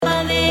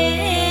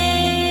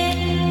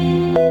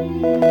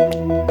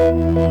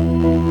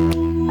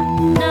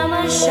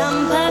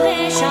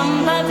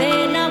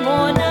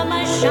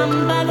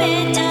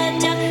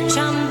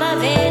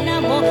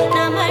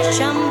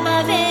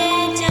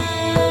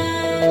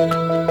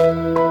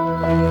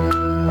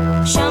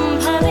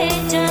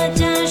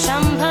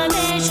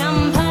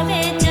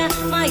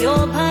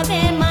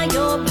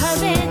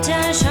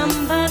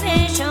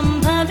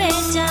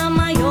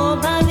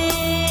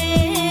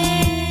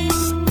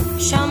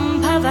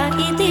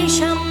इति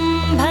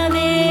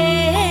शम्भवे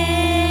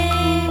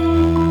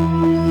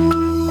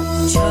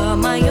च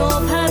मयो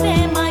भवे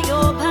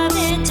मयो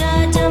भवे च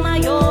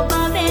मयो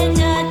भवे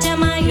च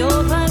मयो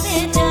भवे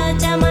च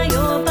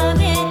मयो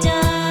भवे च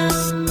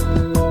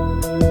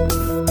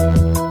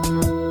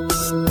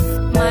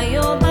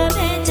मयो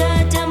भवे च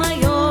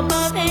मयो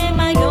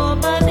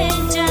भवे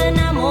च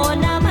नमो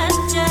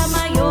नमश्च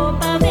मयो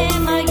भवे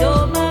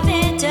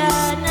च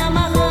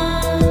नमः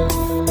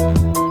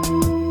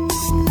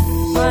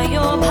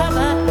मयो भव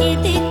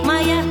इति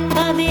मयः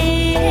भवे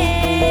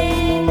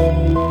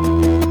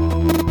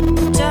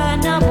च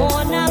नमो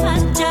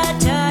नमश्च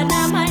च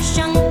नमः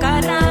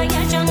शङ्कराय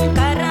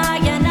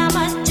शङ्कराय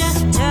नमश्च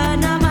च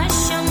नमः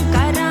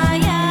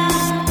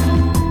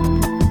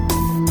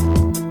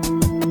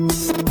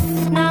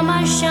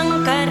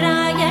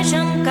शङ्कराय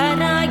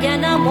शङ्कराय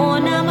नमो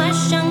नमः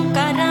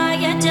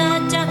शङ्कराय च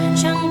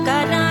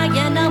शङ्कराय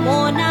नमो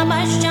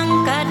नमः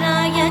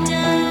शङ्कराय च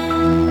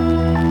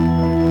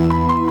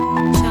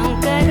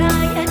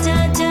शङ्कराय च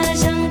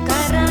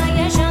शङ्कराय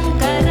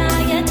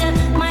शङ्कराय च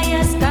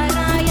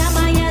मयस्कराय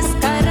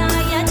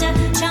मयस्कराय च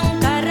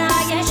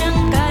शङ्कराय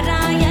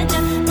शङ्कराय च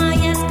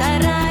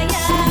मयस्कराय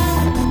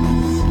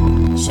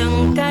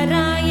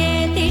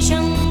शङ्करायेति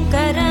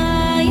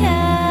शङ्कराय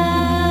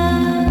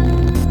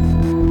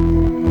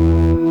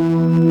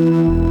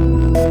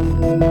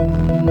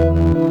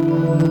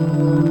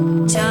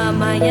च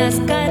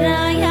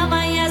मयस्कराय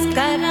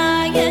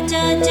मयस्कराय च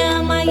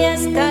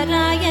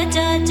मयस्कराय च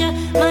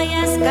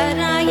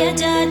मयस्कराय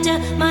च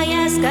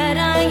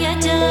मयस्कराय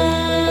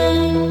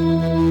च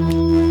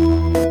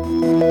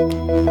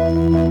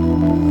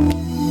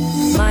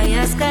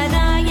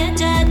मयस्कराय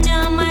च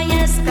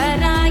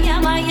मयस्कराय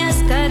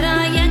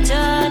मयस्कराय च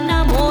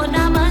नमो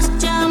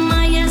नमश्च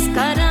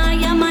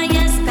मयस्कराय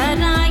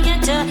मयस्कराय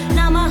च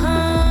नमः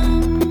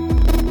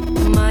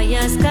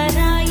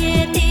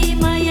मयस्करायेति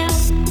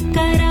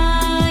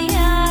मयस्कराय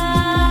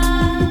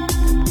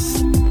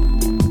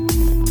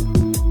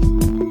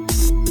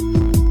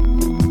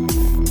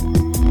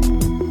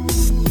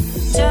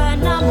च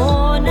नमो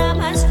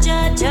नमश्च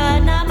च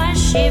नमः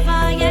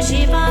शिवाय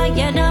शिवाय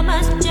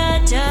नमश्च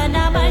च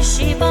नमः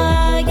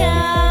शिवाय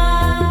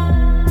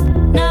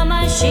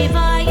नमः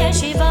शिवाय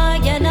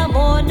शिवाय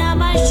नमो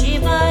नमः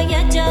शिवाय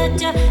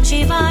च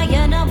शिवाय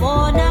नमो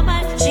नमः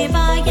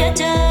शिवाय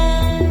च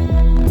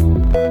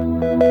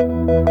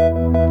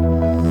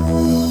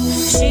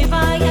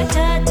शिवाय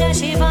च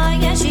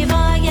शिवाय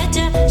शिवाय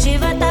च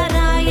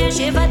शिवतराय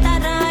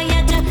शिवतराय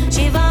च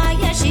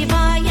शिवाय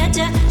शिवाय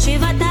च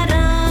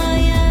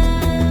शिवतराय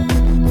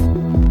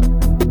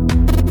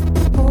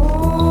ॐ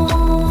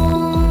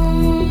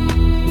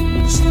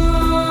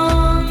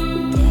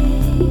शान्ति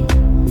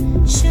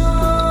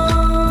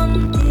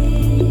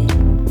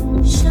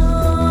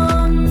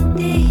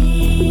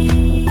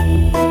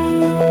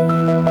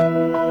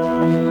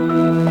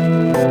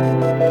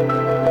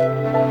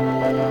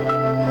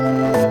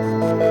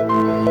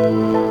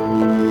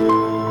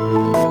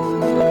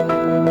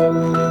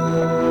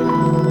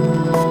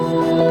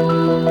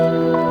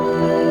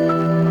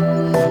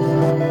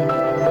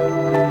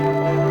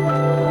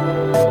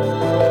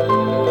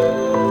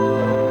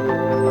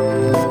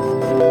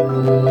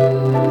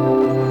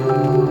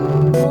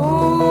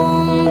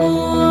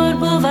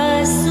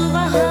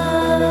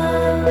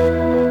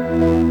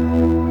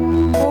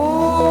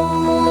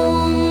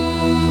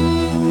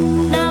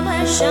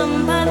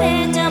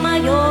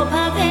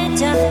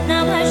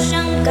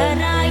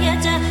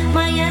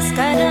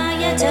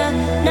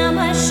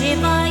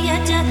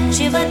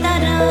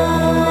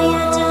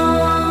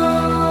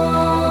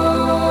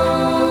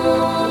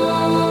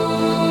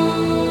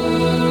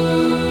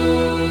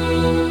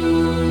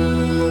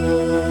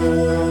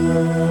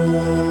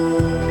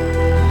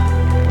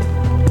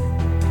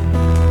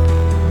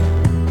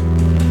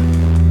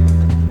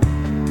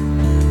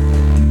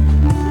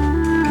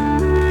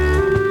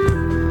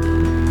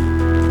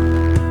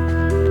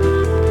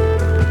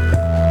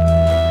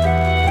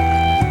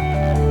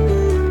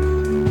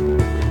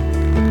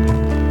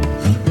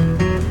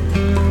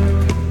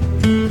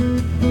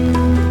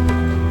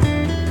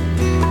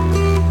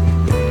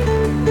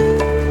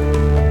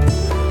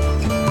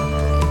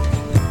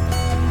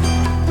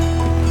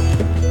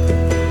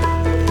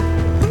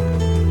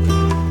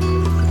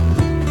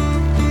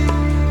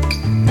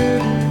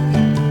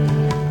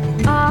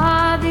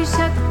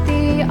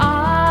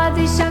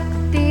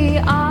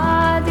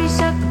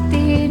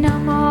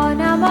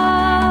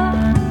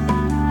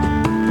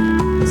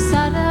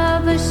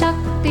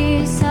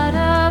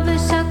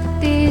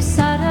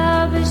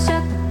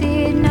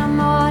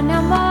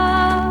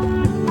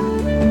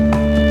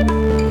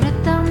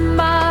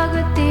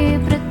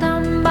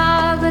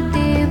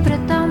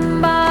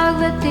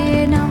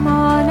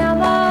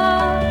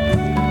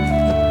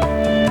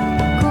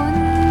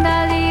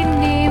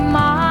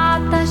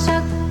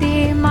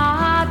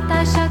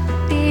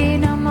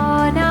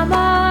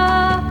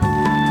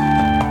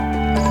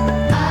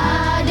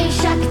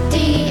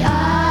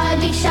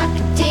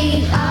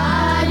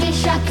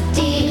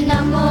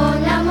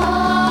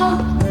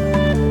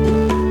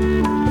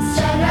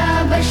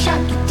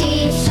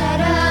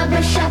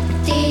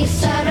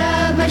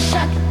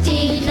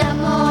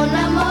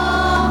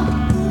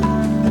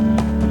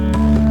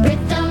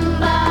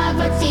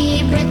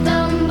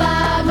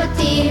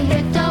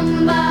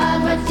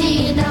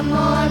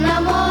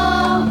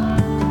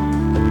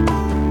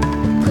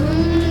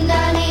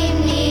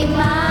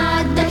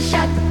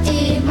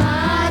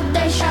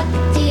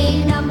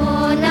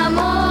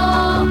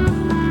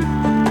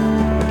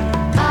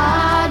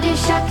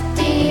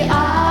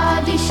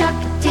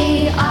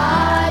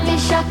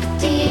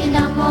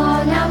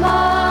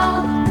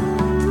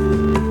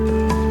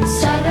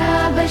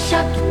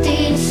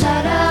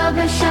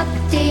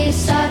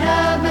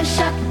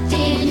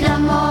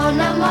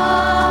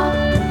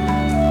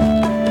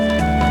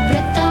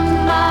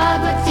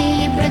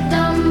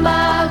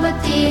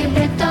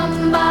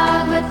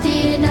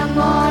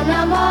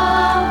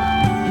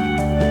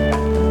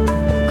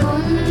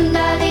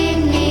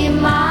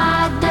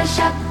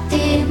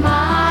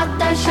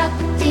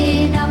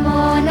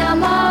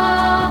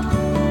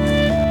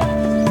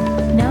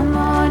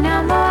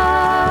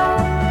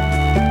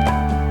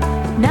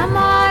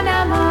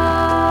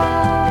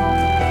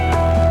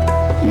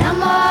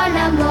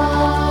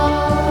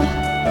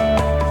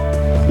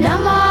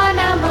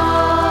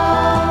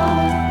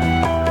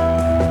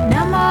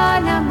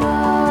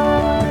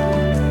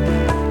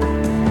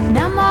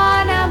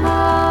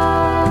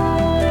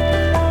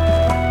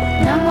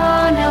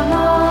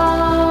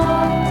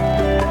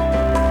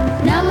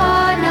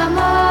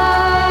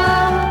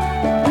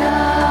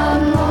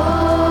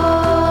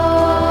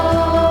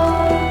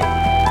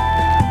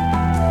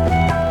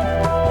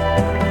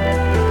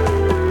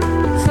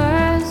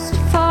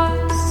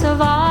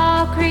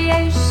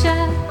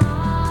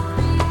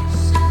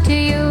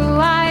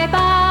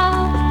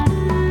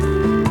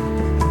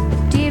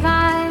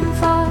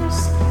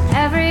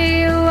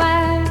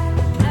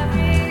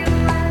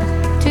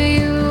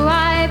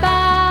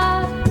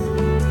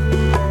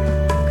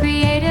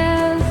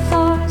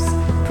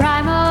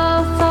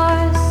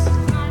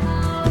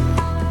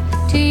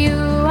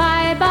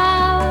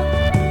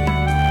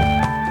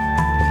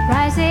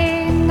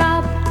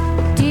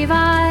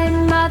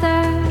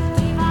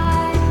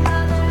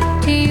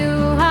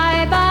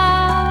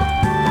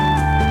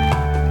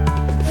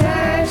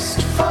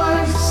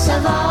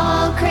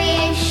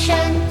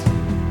patient.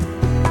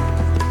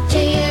 To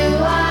you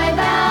I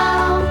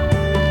bow.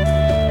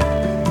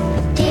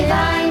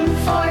 Divine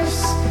force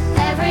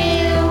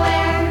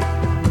everywhere.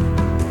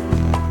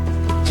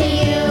 To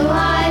you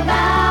I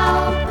bow.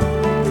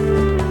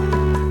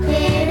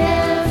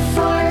 Creative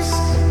force,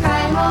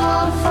 primal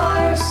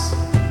force.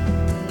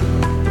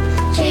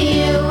 To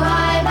you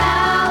I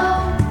bow.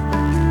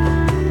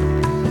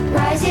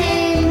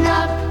 Rising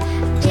up,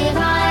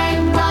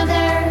 divine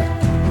mother.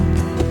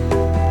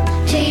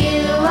 To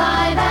you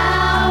I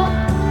bow.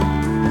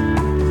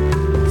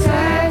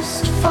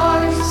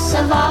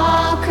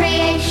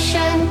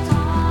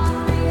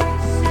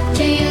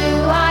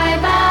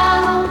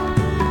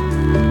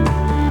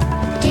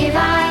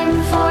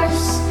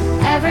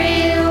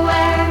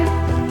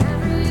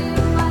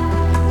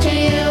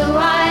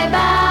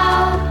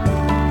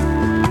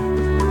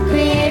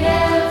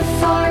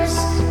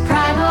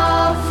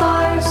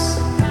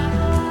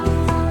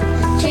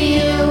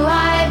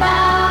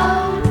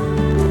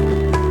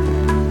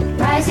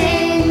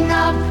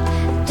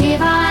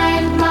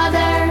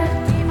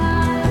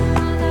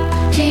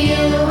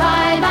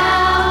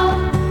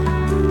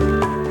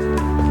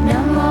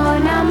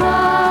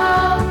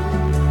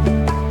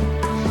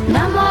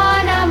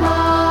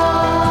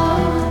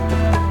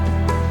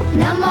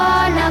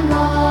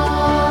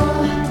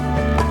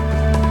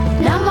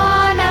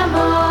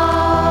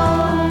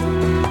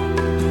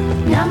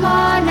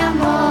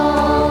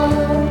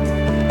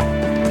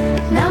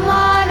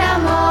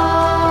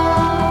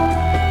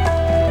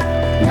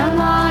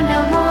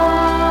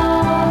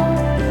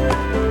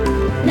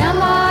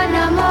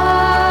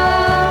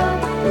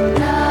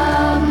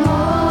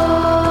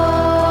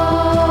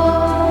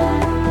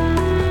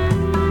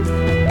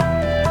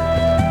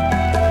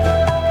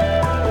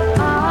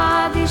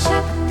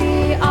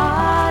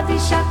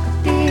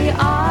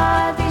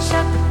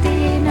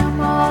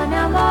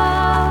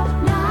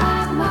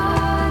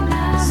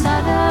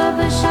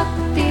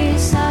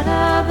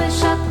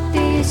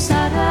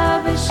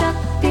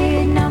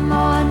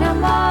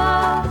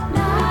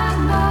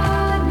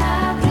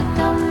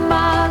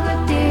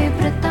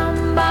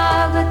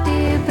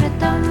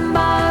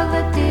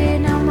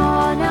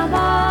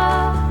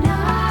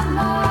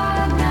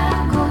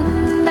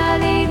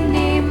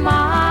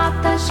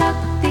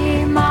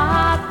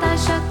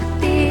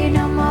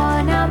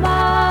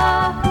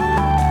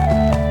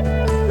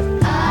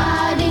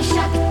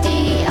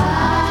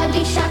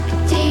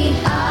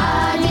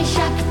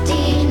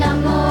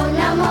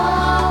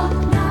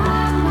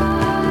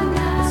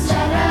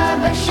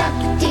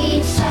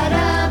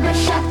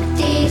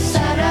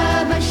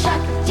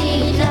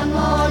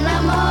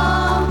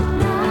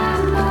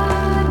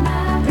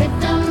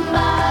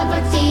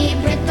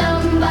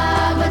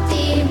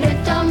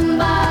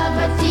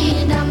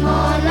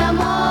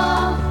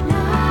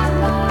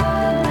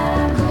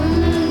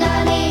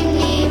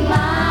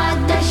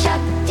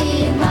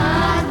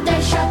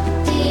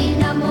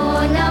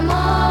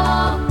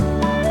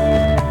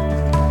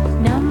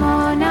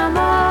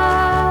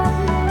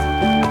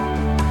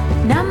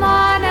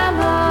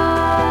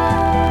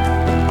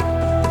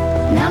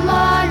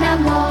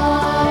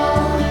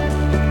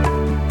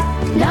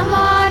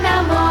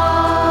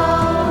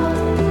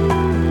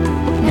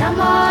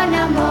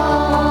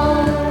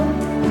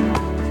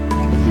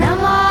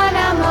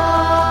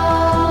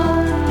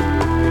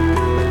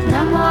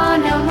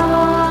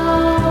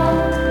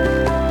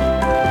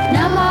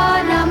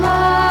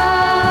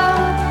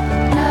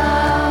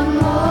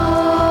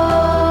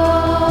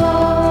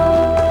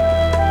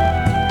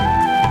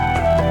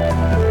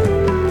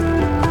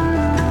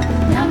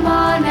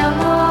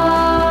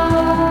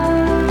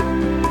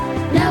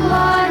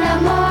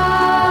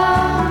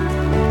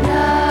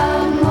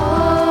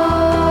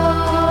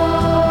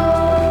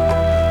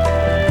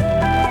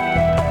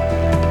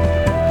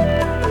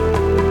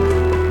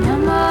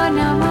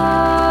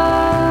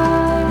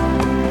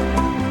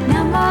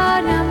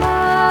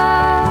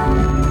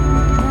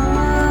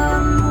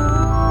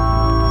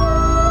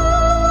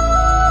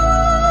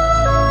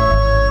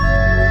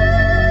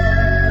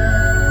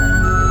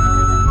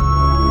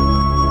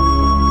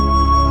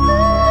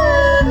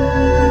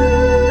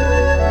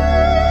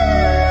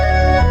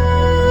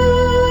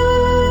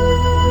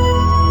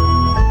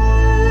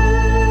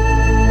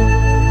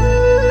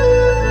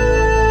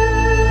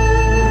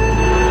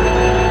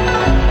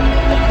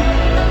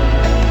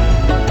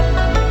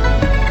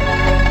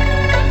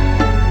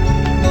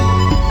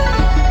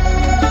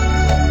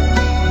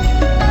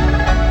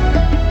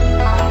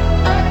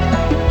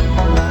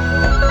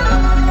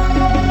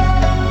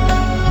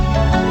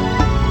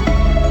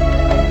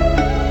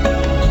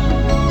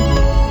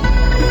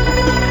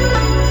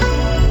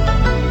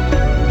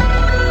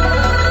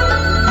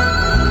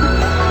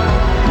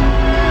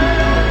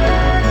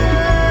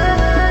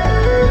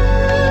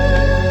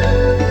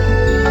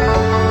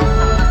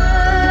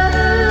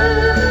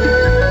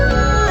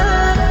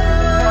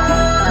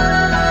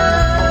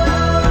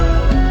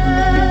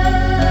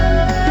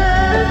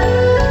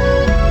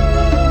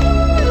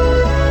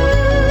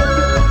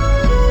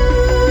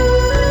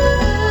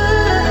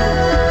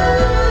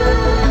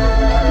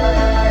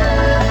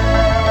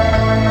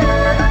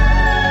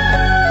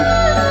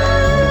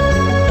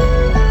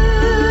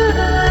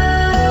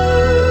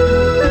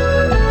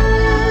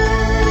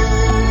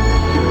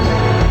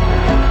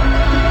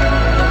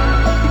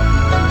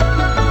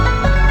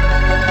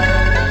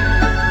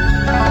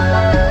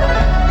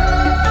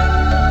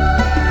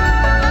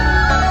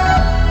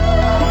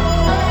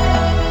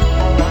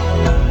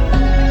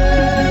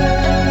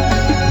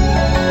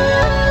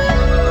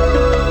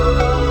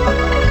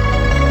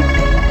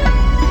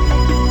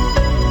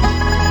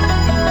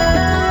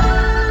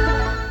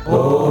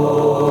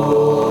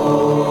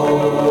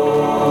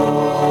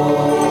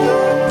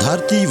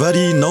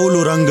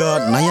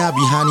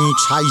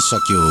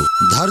 छाइसक्यो,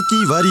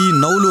 धरतीभरि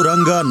नौलो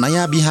रङ्ग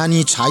नयाँ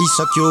बिहानी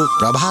छाइसक्यो,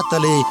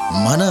 प्रभातले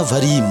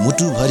मनभरि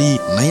मुटुभरि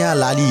नयाँ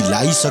लाली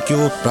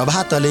लाइसक्यो,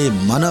 प्रभातले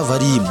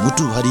मनभरि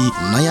मुटुभरि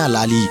नयाँ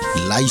लाली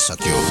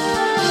लाइसक्यो।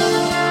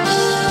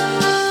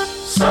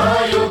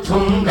 सायो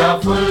थुङ्गा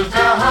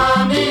फुलका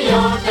हामी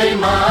एउटै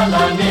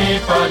माला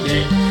नेपाली,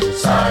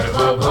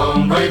 सार्वभौम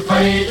भई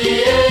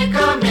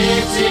फैलिएका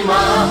मेची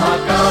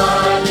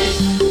महाकाली।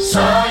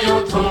 सायो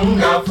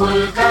थुङ्गा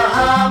फुलका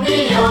हामी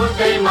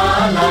एउटै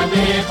माला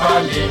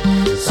नेपाली,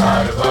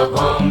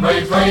 सार्वभौम भई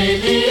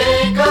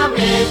फैलिएका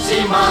मेची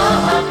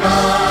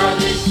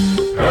महाकाली।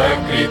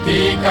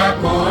 प्रकृतिका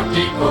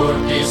कोटि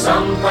कोटि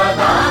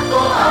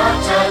सम्पदाको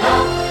आचल,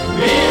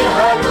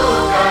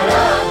 वीरहरूका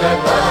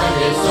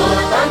रगतले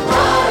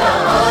स्वतन्त्र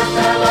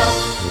अटल।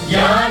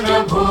 ज्ञान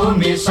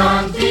भूमि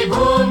शान्ति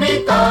भूमि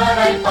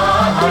तराई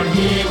पहाड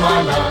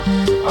हिमाल,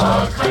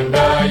 अखण्ड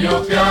यो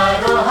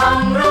प्यारो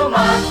हाम्रो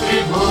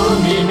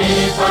मातृभूमि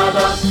नेपाल।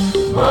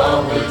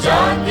 बहु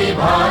जाति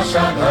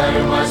भाषा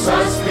धर्म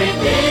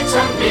संस्कृति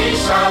छन्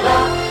विशाल,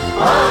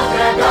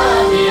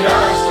 अग्रगामी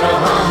राष्ट्र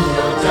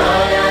हाम्रो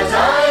जय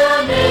जय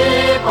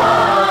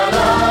नेपाल।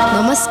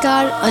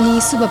 नमस्कार अनि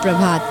शुभ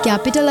प्रभात।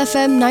 क्यापिटल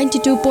एफएम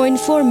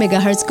 92.4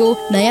 मेगाहर्ज को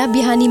नयाँ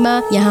बिहानीमा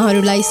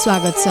यहाँहरूलाई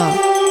स्वागत छ।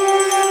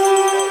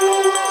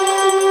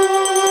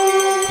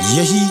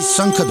 यही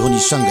शङ्खध्वनि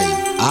सँगै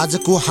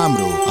आजको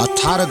हाम्रो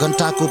 18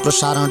 घण्टाको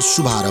प्रसारण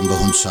शुभारम्भ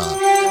हुन्छ।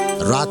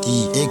 राति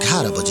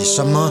 11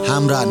 बजेसम्म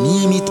हाम्रा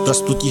नियमित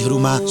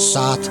प्रस्तुतिहरूमा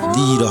साथ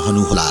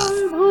दिइरहनुहोला।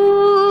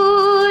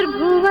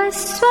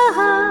 भूर्भुवस्वः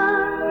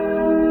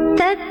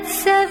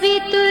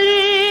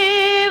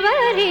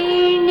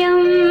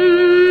तत्सवितुर्वरेण्यं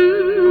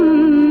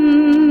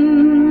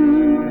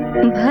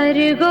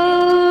भर्गो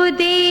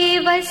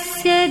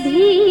देवस्य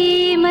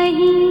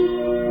धीमहि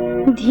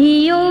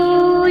धियो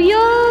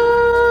यो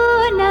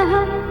नः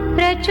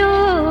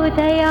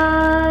प्रचोदयात्।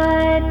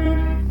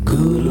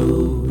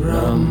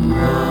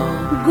 गुरुर्ब्रह्मा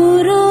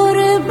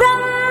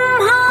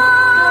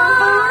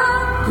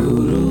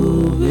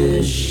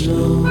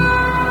गुरुर्विष्णु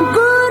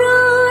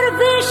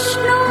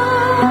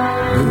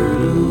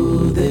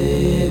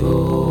गुरुदेवो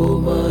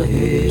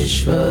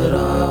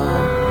महेश्वरा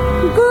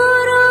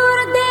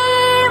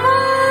गुरुर्देवो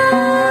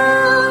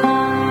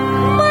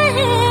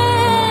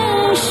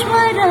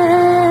महेश्वरा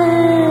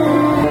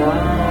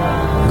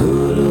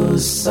गुरु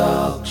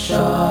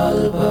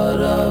साक्षात्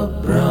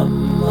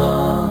परब्रह्म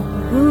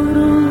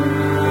गुरु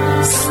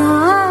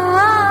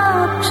साक्षात्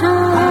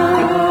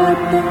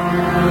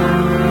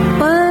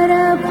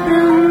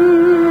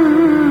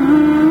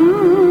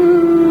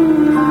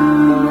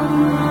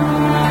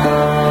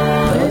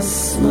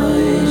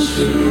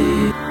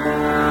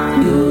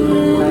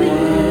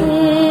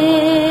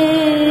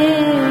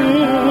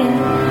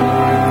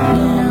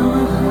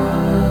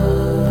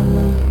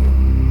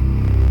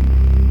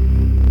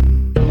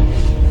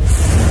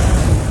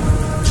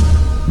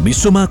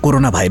विश्वमा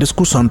कोरोना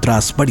भाइरसको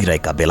सन्तास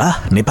बढिरहेका बेला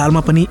नेपालमा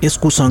पनि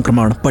यसको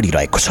संक्रमण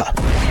बढिरहेको छ।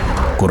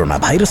 कोरोना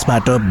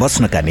भाइरसबाट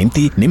बच्नका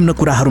निम्ति निम्न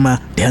कुराहरूमा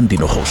ध्यान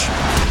दिनुहोस्।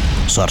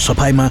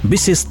 सरसफाइमा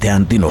विशेष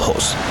ध्यान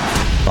दिनुहोस्।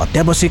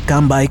 अत्यावश्यक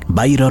काम बाहेक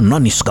बाहिर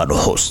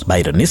ननिस्कनुहोस्।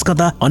 बाहिर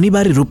निस्कँदा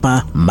अनिवार्य रूपमा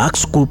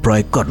मास्कको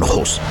प्रयोग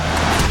गर्नुहोस्।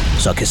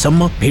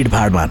 सकेसम्म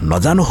भिडभाडमा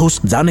नजानुहोस्।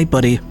 जानै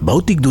परे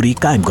भौतिक दूरी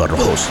कायम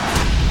गर्नुहोस्।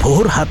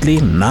 फोहोर हातले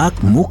नाक,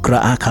 मुख र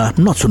आँखा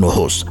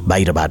नछुनुहोस्।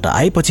 बाहिरबाट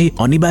आएपछि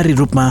अनिवार्य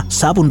रूपमा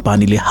साबुन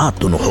पानीले हात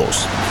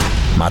धुनुहोस्।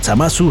 माछा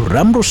मासु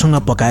राम्रोसँग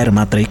पकाएर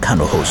मात्रै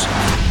खानुहोस्।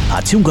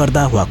 हाछिउ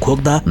गर्दा वा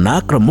खोक्दा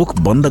नाक र मुख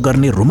बन्द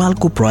गर्ने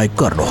रुमालको प्रयोग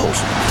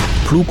गर्नुहोस्।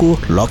 फ्लूको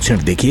लक्षण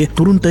देखिए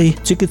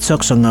तुरुन्तै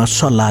चिकित्सकसँग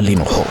सल्लाह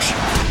लिनुहोस्।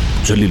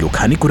 झुलिलो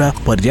खानेकुरा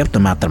पर्याप्त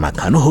मात्रामा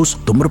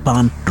खानुहोस्।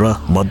 धूम्रपान र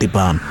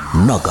मद्यपान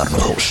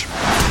नगर्नुहोस्।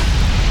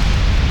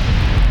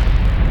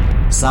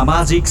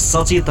 सामाजिक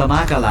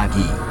सचेतनाका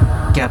लागि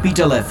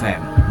capital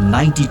FM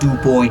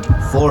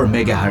 92.4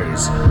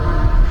 megahertz.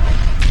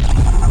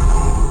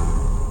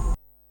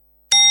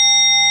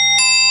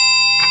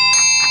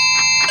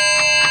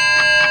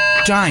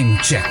 Time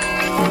check.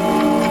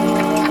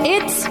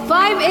 It's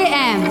 5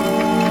 a.m.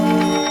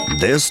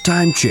 This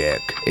time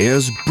check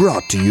is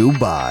brought to you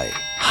by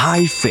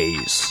High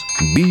Face.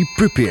 Be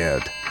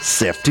prepared.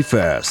 Safety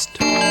first.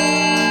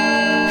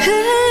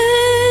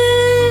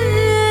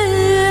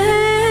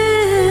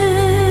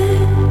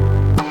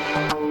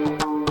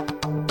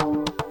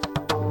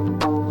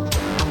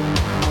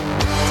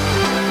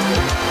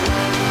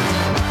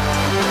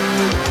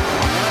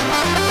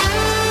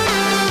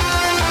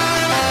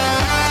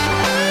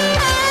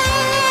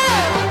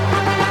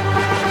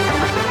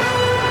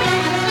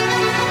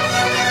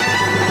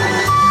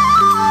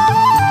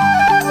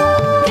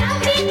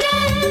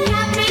 Capital,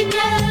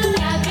 capital,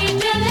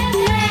 capital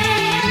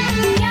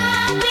FM.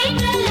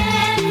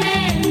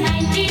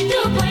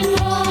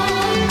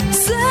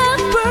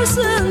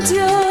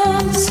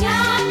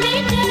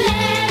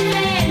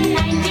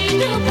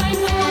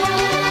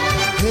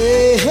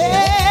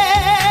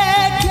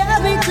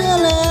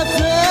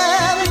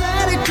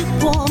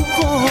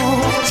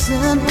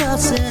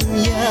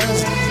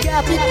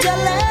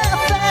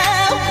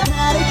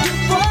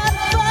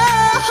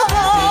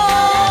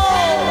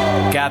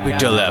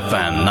 Capital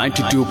FM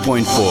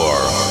 92.4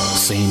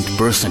 Saint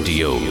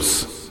Percentios.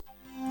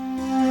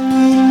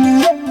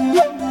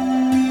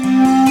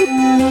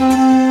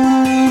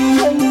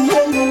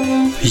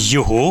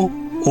 यो हो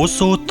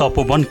ओशो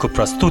तपोवनको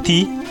प्रस्तुति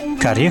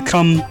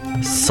कार्यक्रम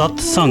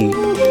सत्संग।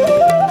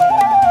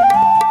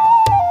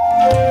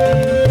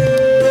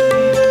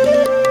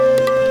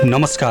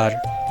 नमस्कार,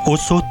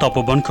 ओशो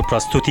तपोवनको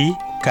प्रस्तुति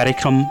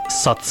कार्यक्रम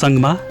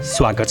सत्संगमा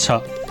स्वागत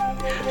छ।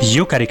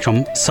 यो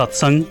कार्यक्रम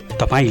सत्संग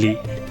तपाईले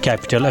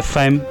capital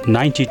FM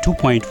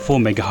 92.4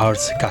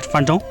 megahertz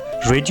Kathmandu,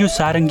 radio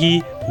Sarangi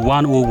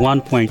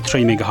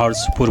 101.3 megahertz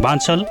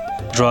Purvanchal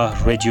र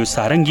रेडियो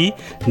सारङ्गी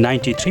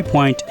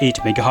 93.8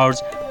 मेगाहर्ज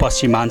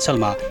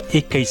पश्चिमाञ्चलमा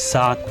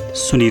एकैसाथ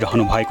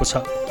सुनिरहनु भएको छ।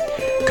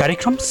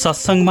 कार्यक्रम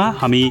सत्संगमा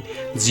हामी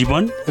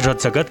जीवन र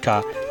जगतका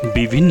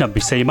विभिन्न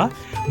विषयमा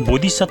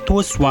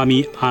बोधिसत्व स्वामी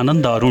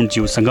आनन्द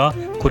अरुणज्यूसँग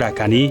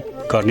कुराकानी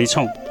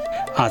गर्नेछौँ।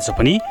 आज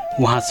पनि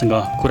उहाँसँग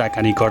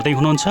कुराकानी गर्दै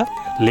हुनुहुन्छ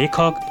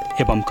लेखक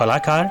एवं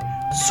कलाकार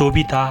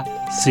शोभिता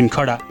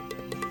सिमखडा।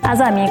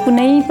 आज हामी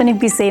कुनै पनि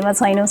विषयमा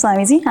छैनौँ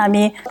स्वामीजी,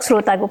 हामी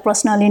श्रोताको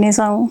प्रश्न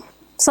लिनेछौँ।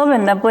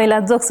 सबैभन्दा पहिला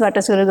जोक्सबाट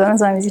सुरु गरौँ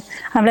स्वामीजी।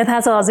 हामीलाई थाहा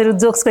छ हजुर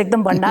जोक्सको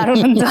एकदम भण्डार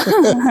हुनुहुन्छ।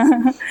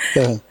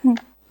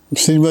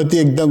 श्रीमती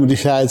एकदम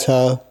रिसाएछ।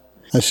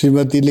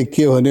 श्रीमतीले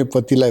के भने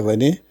पतिलाई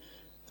भने,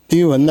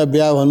 तिमीभन्दा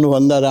बिहा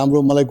भन्नुभन्दा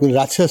राम्रो मलाई कुनै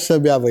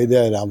राक्षससँग बिहा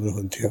भइदिए राम्रो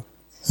हुन्थ्यो।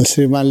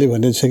 श्रीमानले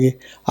भनेछ कि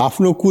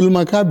आफ्नो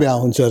कुलमा कहाँ बिहा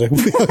हुन्छ र।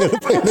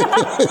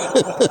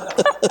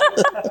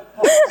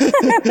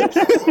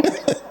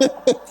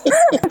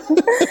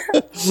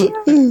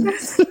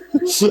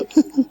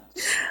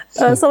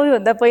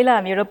 सबैभन्दा पहिला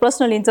हामी एउटा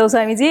प्रश्न लिन्छौँ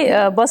स्वामीजी।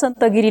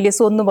 बसन्त गिरीले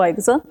सोध्नु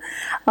भएको छ,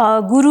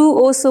 गुरु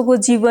ओशोको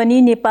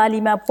जीवनी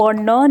नेपालीमा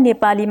पढ्न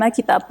नेपालीमा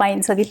किताब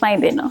पाइन्छ कि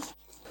पाइँदैन?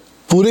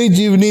 पुरै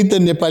जीवनी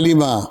त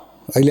नेपालीमा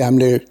अहिले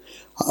हामीले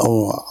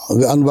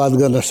अनुवाद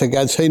गर्न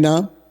सकेका छैन,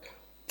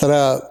 तर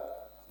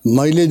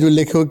मैले जो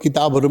लेखेको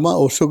किताबहरूमा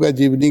ओशोका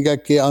जीवनीका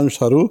के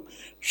अंशहरू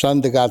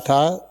सन्त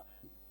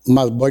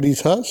गाथामा बढी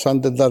छ।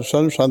 सन्त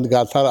दर्शन, सन्त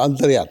गाथा र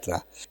अन्तर्यात्रा,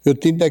 यो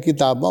तीनटा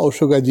किताबमा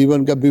ओशोका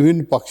जीवनका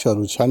विभिन्न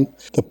पक्षहरू छन्।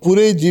 त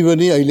पुरै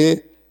जीवनी अहिले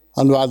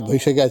अनुवाद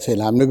भइसकेका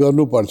छैन, हामीले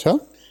गर्नुपर्छ।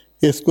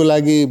 यसको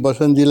लागि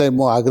बसन्तजीलाई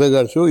म आग्रह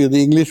गर्छु, यदि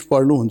इङ्ग्लिस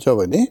पढ्नुहुन्छ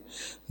भने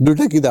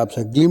दुईवटा किताब छ,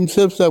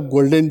 ग्लिम्सेस अफ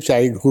गोल्डन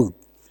चाइल्डहुड,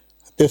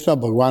 त्यसमा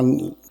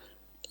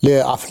भगवानले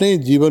आफ्नै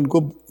जीवनको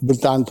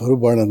वृत्तान्तहरू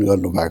वर्णन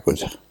गर्नुभएको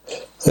छ।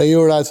 र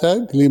एउटा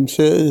छ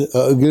ग्लिम्सेस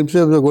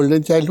अफ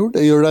गोल्डन चाइल्डहुड,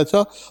 एउटा छ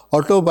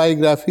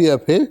अटोबायोग्राफी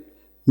अफ ए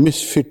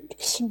मिसफिट।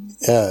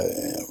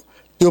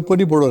 त्यो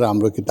पनि बडो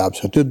राम्रो किताब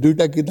छ। त्यो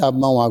दुईवटा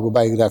किताबमा उहाँको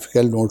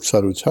बायोग्राफिकल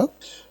नोट्सहरू छ।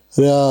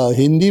 र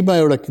हिन्दीमा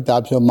एउटा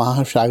किताब छ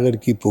महासागर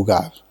की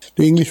पुकार,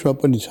 त्यो इङ्ग्लिसमा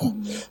पनि छ।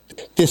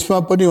 त्यसमा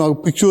पनि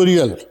उहाँको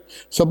पिक्चोरियल,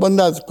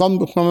 सबभन्दा कम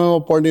समयमा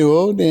पढ्ने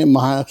हो भने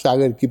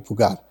महासागर की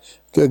पुकार,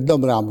 त्यो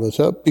एकदम राम्रो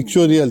छ।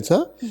 पिक्चोरियल छ,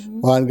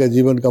 उहाँका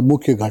जीवनका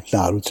मुख्य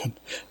घटनाहरू छन्।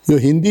 यो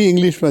हिन्दी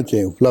इङ्ग्लिसमा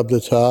चाहिँ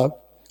उपलब्ध छ।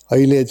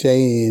 अहिले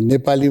चाहिँ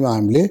नेपालीमा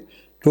हामीले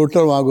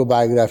टोटल उहाँको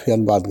बायोग्राफी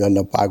अनुवाद गर्न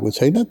पाएको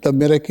छैन। त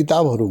मेरा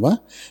किताबहरूमा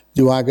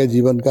जो उहाँका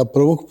जीवनका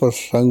प्रमुख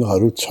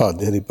प्रसङ्गहरू छ,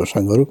 धेरै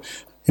प्रसङ्गहरू।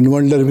 इन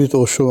वन्डर विथ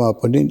ओशोमा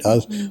पनि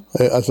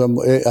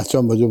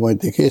अचम्म जो मैले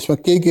देखेँ, यसमा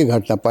के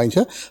घटना पाइन्छ।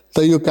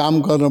 त यो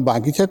काम गर्न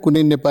बाँकी छ।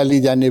 कुनै नेपाली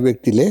जान्ने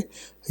व्यक्तिले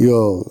यो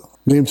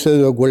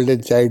glimpses of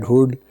golden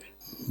childhood,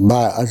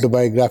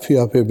 autobiography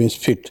of a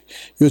misfit,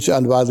 यो चाहिँ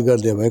अनुवाद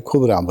गरिदियो भने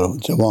खुब राम्रो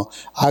हुन्छ। म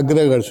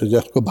आग्रह गर्छु,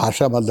 जसको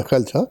भाषामा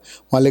दखल छ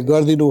उहाँले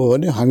गरिदिनु हो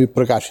भने हामी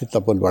प्रकाशित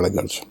तपोलबाट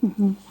गर्छौँ।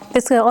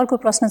 त्यसको अर्को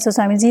प्रश्न छ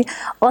स्वामीजी,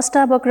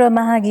 अष्टावक्र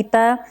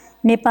महागीता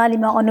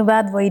नेपालीमा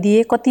अनुवाद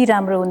भइदिए कति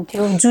राम्रो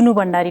हुन्थ्यो? जुनु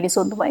भण्डारीले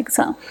सोध्नु भएको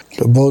छ।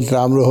 बहुत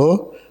राम्रो हो।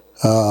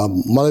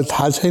 मलाई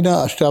थाहा छैन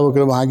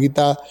अष्टावक्र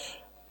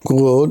महागीताको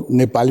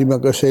नेपालीमा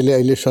कसैले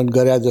अहिलेसम्म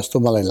गरे जस्तो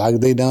मलाई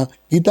लाग्दैन।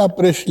 गीता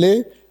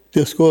प्रेसले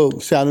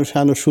त्यसको सानो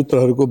सानो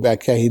सूत्रहरूको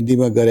व्याख्या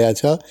हिन्दीमा गरेका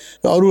छ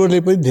र अरूहरूले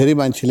पनि धेरै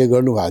मान्छेले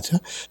गर्नुभएको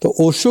छ। त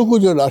ओशोको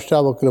जुन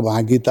अष्टावक्र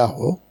महागीता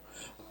हो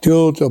त्यो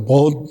त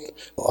बहुत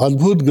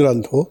अद्भुत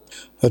ग्रन्थ हो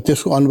र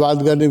त्यसको अनुवाद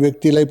गर्ने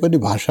व्यक्तिलाई पनि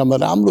भाषामा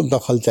राम्रो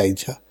दखल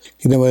चाहिन्छ,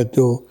 किनभने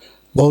त्यो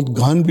बहुत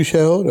गहन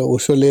विषय हो। र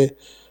ओशोले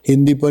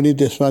हिन्दी पनि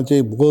त्यसमा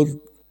चाहिँ बहुत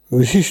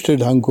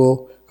विशिष्ट ढङ्गको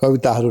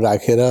कविताहरू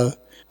राखेर,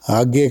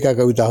 आज्ञेका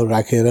कविताहरू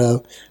राखेर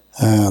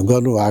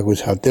गर्नुभएको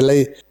छ।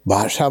 त्यसलाई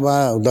भाषामा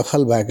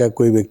दखल भएका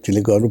कोही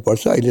व्यक्तिले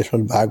गर्नुपर्छ,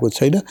 अहिलेसम्म भएको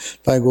छैन।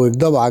 तपाईँको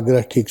एकदम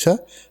आग्रह ठिक छ।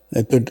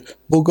 त्यो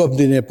बुक अफ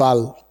द नेपाल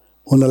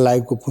हुन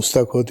लागेको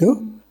पुस्तक हो त्यो।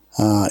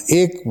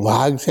 एक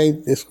भाग चाहिँ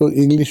त्यसको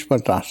इङ्ग्लिसमा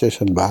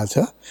ट्रान्सलेसन भएको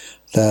छ,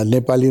 त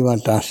नेपालीमा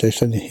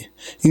ट्रान्सलेसन,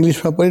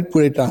 इङ्ग्लिसमा पनि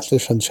पुरै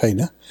ट्रान्सलेसन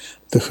छैन,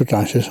 त्यसको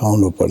ट्रान्सलेसन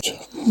आउनुपर्छ।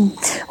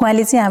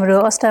 उहाँले चाहिँ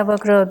हाम्रो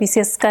अष्टावक्र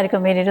विशेष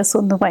कार्यक्रम हेरेर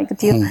सोध्नु भएको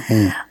थियो।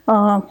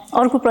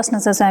 अर्को प्रश्न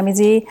छ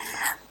स्वामीजी,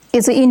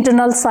 यो चाहिँ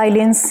इन्टरनल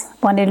साइलेन्स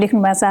भनेर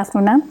लेख्नु भएको छ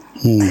आफ्नो नाम।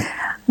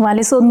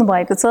 उहाँले सोध्नु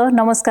भएको छ,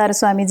 नमस्कार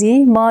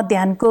स्वामीजी, म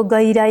ध्यानको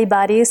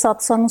गहिराईबारे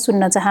सत्सङ्ग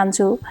सुन्न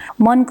चाहन्छु।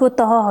 मनको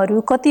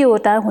तहहरू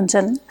कतिवटा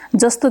हुन्छन्?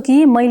 जस्तो कि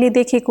मैले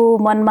देखेको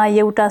मनमा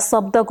एउटा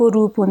शब्दको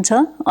रूप हुन्छ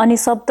अनि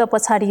शब्द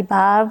पछाडि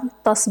भाव,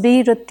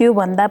 तस्बिर र त्यो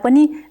भन्दा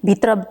पनि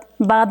भित्र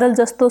बादल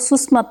जस्तो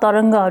सूक्ष्म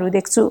तरङ्गहरू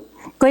देख्छु।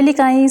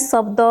 कहिलेकाहीँ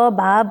शब्द,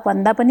 भाव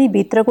भन्दा पनि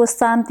भित्रको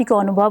शान्तिको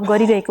अनुभव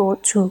गरिरहेको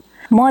छु।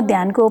 म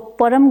ध्यानको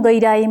परम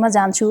गहिराईमा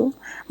जान्छु।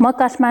 म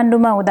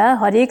काठमाडौँमा हुँदा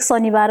हरेक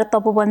शनिबार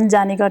तपोवन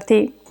जाने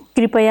गर्थेँ।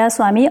 कृपया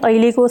स्वामी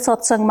अहिलेको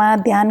सत्सङ्गमा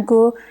ध्यानको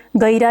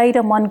गहिराई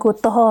र मनको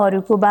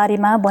तहहरूको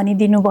बारेमा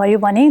भनिदिनु भयो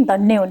भने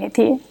धन्य हुने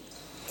थिए।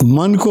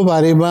 मनको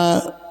बारेमा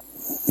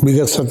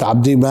विगत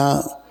शताब्दीमा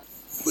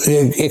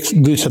एक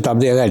दुई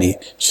शताब्दी अगाडि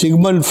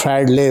सिगमन्ड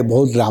फ्राइडले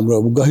बहुत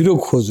राम्रो गहिरो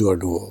खोज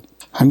गर्नुभयो।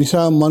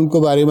 हामीसँग मनको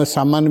बारेमा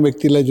सामान्य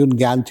व्यक्तिलाई जुन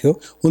ज्ञान थियो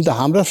उन त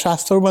हाम्रा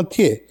शास्त्रहरूमा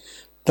थिए,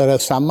 तर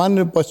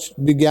सामान्य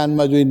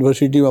विज्ञानमा जो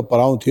युनिभर्सिटीमा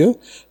पढाउँथ्यो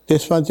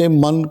त्यसमा चाहिँ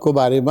मनको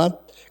बारेमा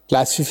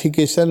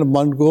क्लासिफिकेसन,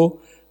 मनको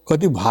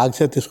कति भाग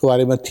छ त्यसको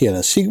बारेमा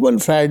थिएन। सिगमन्ड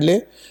फ्राइडले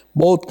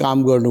बहुत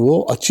काम गर्नुभयो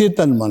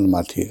अचेतन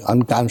मनमाथि,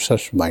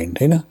 अनकन्सियस माइन्ड,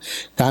 होइन?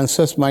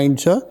 कन्सियस माइन्ड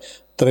छ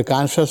तर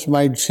कन्सियस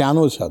माइन्ड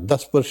सानो छ,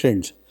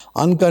 10% छ।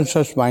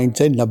 अनकन्सियस माइन्ड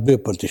चाहिँ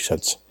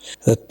 90% छ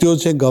र त्यो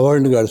चाहिँ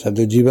गभर्न गर्छ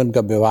त्यो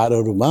जीवनका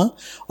व्यवहारहरूमा।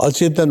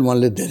 अचेतन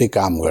मनले धेरै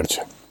काम गर्छ।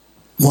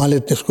 उहाँले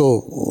त्यसको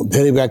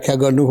धेरै व्याख्या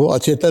गर्नुभयो।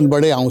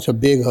 अचेतनबाटै आउँछ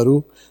वेगहरू,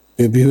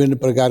 विभिन्न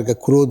प्रकारका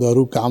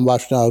क्रोधहरू, काम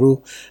वासनाहरू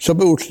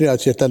सबै उठ्ने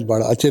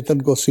अचेतनबाट।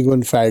 अचेतनको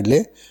सिगमन्ड फ्राइडले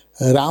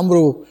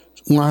राम्रो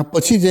उहाँ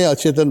पछि चाहिँ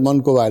अचेतन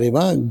मनको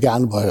बारेमा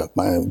ज्ञान भयो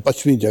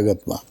पश्चिमी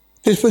जगतमा।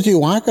 त्यसपछि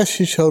उहाँका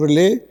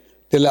शिष्यहरूले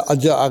त्यसलाई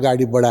अझ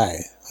अगाडि बढाए।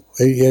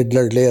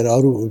 एडलरले र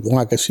अरू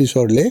उहाँका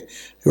शिष्यहरूले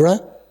एउटा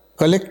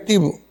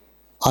कलेक्टिभ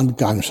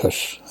अनकन्सियस,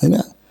 होइन,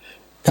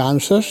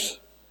 कन्सियस,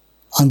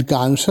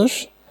 अनकन्सियस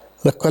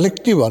र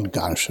कलेक्टिभ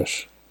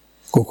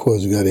अनकन्सियसको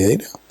खोज गरे,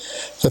 होइन?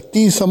 र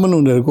तीसम्म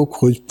उनीहरूको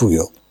खोज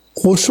पुग्यो।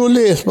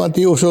 ओशोले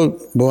यसमाथि, ओशो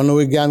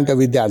मनोविज्ञानका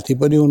विद्यार्थी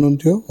पनि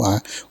हुनुहुन्थ्यो,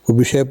 उहाँको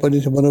विषय पनि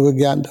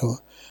मनोविज्ञान थियो।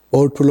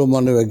 बहुत ठुलो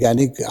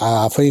मनोवैज्ञानिक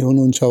आफै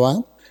हुनुहुन्छ उहाँ।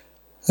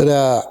 र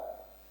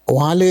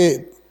उहाँले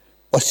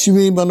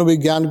पश्चिमी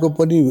मनोविज्ञानको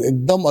पनि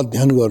एकदम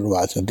अध्ययन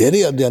गर्नुभएको छ,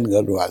 धेरै अध्ययन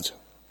गर्नुभएको छ।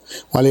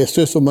 उहाँले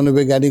यस्तो यस्तो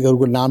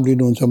मनोवैज्ञानिकहरूको नाम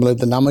लिनुहुन्छ, मलाई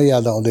त नामै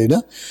याद आउँदैन।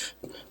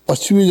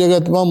 पश्चिमी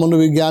जगतमा,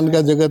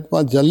 मनोविज्ञानका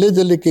जगतमा जसले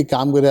जसले के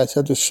काम गरिरहेको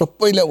छ त्यो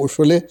सबैलाई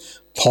ओशोले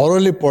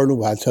थरोली पढ्नु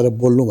भएको छ र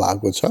बोल्नु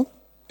भएको छ।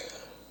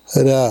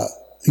 र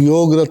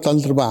योग र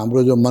तन्त्रमा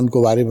हाम्रो जो मनको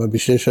बारेमा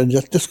विश्लेषण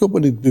छ त्यसको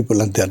पनि विपुल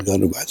अध्ययन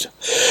गर्नुभएको छ।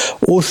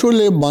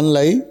 ओशोले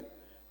मनलाई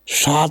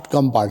 7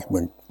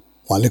 कम्पार्टमेन्ट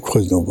उहाँले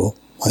खोज्नुभयो,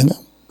 होइन?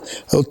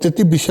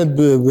 त्यति विशद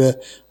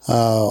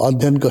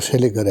अध्ययन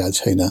कसैले गरेको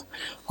छैन।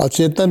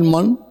 अचेतन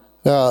मन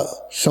र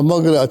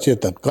समग्र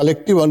अचेतन,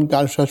 कलेक्टिभ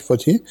अनकन्सियस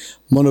पछि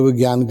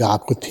मनोविज्ञान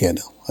गएको थिएन,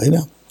 होइन?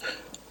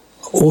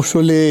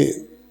 ओशोले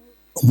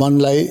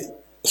मनलाई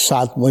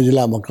 7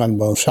 मजिला मकान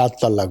बनाउ, 7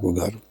 तल्लाको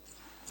घर।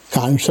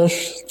 कन्सियस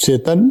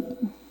चेतन,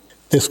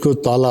 त्यसको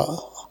तल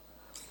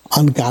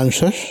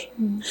अनकन्सियस,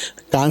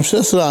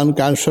 कन्सियस र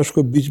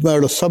अनकन्सियसको बिचमा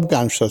एउटा सब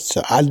कन्सियस छ,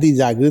 आदि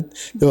जागृत।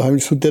 जब हामी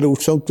सुतेर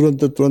उठ्छौँ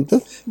तुरन्त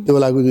त्यो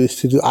बेलाको जो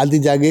स्थिति, आदि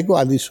जागेको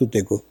आदि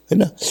सुतेको,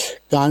 होइन?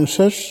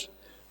 कन्सियस,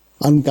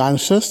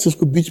 अनकन्सियस,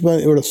 त्यसको बिचमा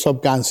एउटा सब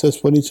कन्सियस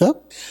पनि छ।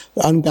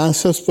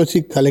 अनकन्सियस पछि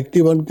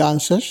कलेक्टिभ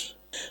अनकन्सियस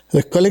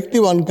र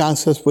कलेक्टिभ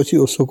अनकन्सियस पछि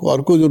ओशोको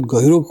अर्को जुन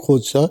गहिरो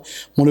खोज छ।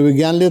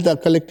 मनोविज्ञानले त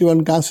कलेक्टिभ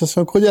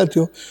अनकन्सियसमा खोजेको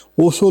थियो,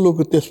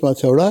 ओशोको त्यसमा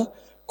छ एउटा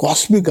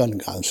कस्मिक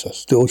अनकन्सियस,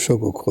 त्यो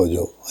ओशोको खोज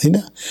हो, होइन?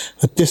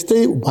 र त्यस्तै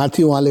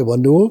माथि उहाँले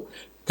भन्नुभयो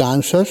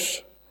conscious,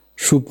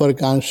 super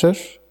conscious,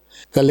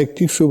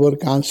 collective super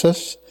conscious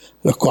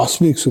र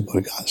cosmic super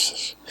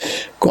conscious.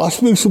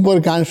 Cosmic super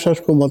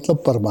कन्सियसको मतलब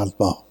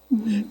परमात्मा हो।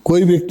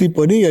 कोही व्यक्ति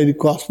पनि यदि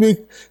कस्मिक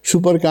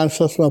सुपर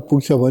कन्सियसमा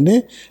पुग्छ भने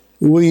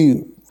उही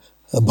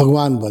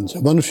भगवान बन्छ।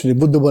 मनुष्यले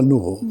बुद्ध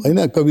बन्नुभयो, होइन?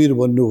 कबीर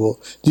बन्नुभयो,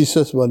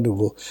 जिसस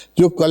बन्नुभयो।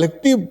 जो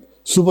कलेक्टिभ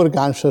सुपर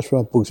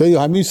कन्सियसमा पुग्छ, यो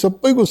हामी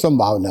सबैको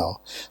सम्भावना हो।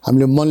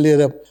 हामीले मन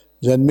लिएर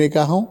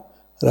जन्मेका हौँ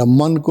र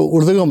मनको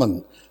ऊर्ध्वगमन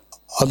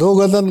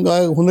अधोगमन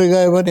हुँदै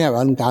गयो भने हामी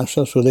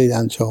अनकन्सियस हुँदै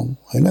जान्छौँ,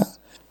 होइन?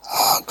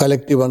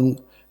 कलेक्टिभ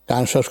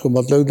अनकन्सियसको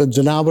मतलब एकदम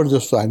जनावर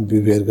जस्तो हामी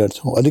बिहेभियर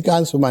गर्छौँ।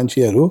 अधिकांश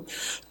मान्छेहरू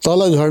तल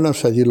झर्न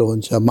सजिलो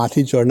हुन्छ,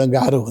 माथि चढ्न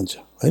गाह्रो हुन्छ,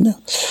 होइन?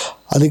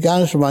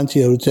 अधिकांश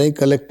मान्छेहरू चाहिँ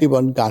कलेक्टिभ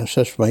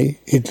अनकन्सियसमै,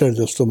 हिटलर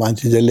जस्तो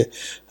मान्छे जसले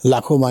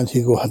लाखौँ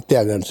मान्छेको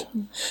हत्या गर्छ,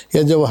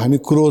 या जब हामी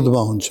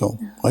क्रोधमा हुन्छौँ,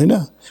 होइन?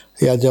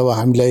 या जब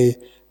हामीलाई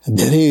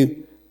धेरै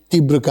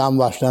तीव्र काम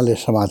वासनाले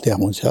समात्या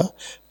हुन्छ,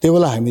 त्यो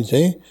बेला हामी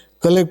चाहिँ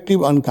कलेक्टिभ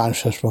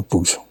अनकन्सियसमा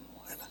पुग्छौँ,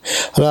 होइन?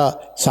 र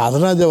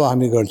साधना जब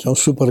हामी गर्छौँ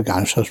सुपर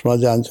कन्सियसमा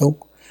जान्छौँ।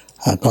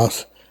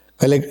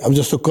 अब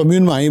जस्तो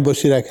कम्युनमा हामी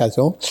बसिरहेका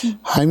छौँ,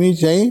 हामी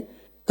चाहिँ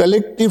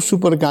कलेक्टिभ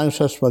सुपर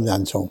कन्सियसमा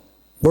जान्छौँ।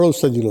 बडो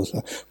सजिलो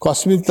छ।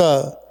 कस्मिक त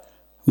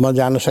म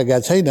जान सकेका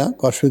छैन,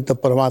 कस्मिक त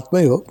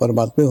परमात्मै हो,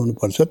 परमात्मै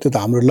हुनुपर्छ, त्यो त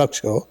हाम्रो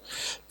लक्ष्य हो।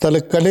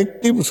 तर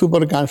कलेक्टिभ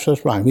सुपर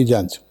कन्सियसमा हामी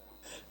जान्छौँ।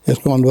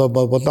 यसको अनुभव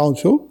म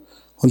बताउँछु।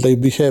 हुन त यो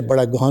विषय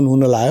बडा गहन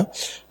हुन लाग्यो।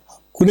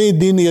 कुनै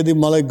दिन यदि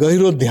मलाई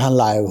गहिरो ध्यान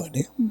लाग्यो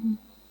भने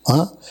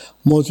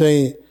म चाहिँ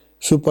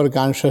सुपर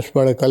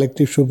कन्सियसबाट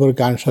कलेक्टिभ सुपर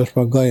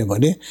कन्सियसमा गएँ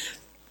भने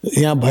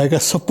यहाँ भएका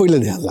सबैलाई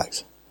ध्यान लाग्छ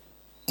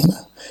हैन।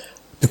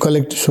 त्यो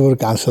कलेक्टिभ सुपर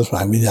कन्सियसमा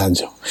हामी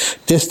जान्छौँ।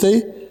 त्यस्तै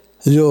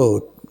जो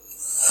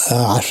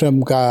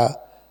आश्रमका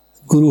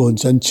गुरु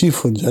हुन्छन्, चिफ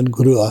हुन्छन्,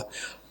 गुरु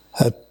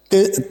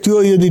त्यो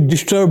यदि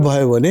डिस्टर्ब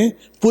भयो भने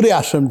पुरै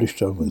आश्रम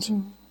डिस्टर्ब हुन्छ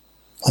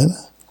हैन।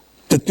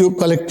 त्यो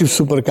कलेक्टिभ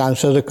सुपर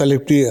कन्सियस र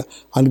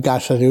कलेक्टिभ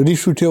अनकन्सियस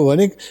रिस उठ्यो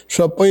भने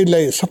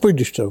सबै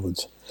डिस्टर्ब हुन्छ।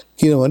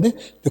 किनभने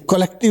त्यो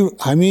कलेक्टिभ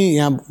हामी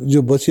यहाँ जो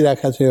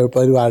बसिरहेका छौँ एउटा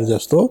परिवार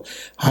जस्तो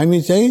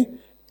हामी चाहिँ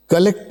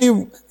कलेक्टिभ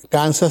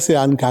कन्सियस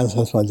या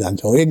अनकन्सियसमा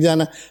जान्छौँ।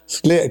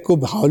 एकजनाले को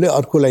भावले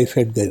अर्कोलाई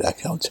इफेक्ट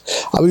गरिराखेको हुन्छ।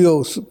 अब यो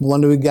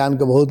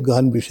मनोविज्ञानको बहुत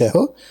गहन विषय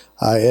हो,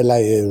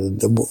 यसलाई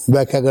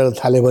व्याख्या गर्न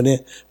थाल्यो भने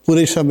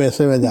पुरै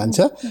समयमा जान्छ।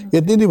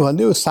 यति नै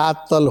भन्यो 7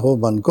 तल हो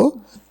मनको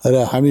र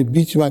हामी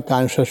बिचमा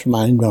कन्सियस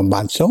माइन्डमा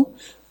बाँच्छौँ।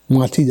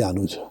 माथि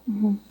जानु छ,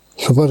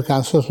 सुपर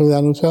कन्सियसमा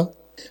जानु छ,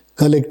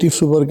 कलेक्टिभ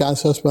सुपर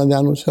कन्सियसमा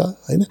जानु छ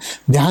हैन।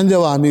 ध्यान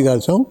जब हामी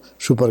गर्छौँ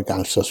सुपर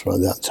कन्सियसमा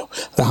जान्छौँ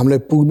र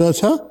हामीलाई पुग्न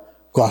छ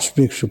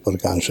कस्मिक सुपर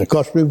कन्सियस।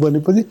 कस्मिक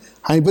भनेपछि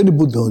हामी पनि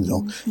बुद्ध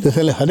हुन्छौँ।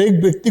 त्यसैले हरेक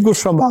व्यक्तिको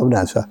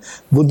सम्भावना छ।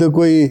 बुद्ध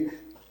कोही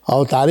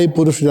अवतारै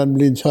पुरुष जन्म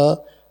लिन्छ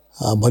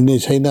भन्ने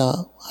छैन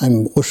हामी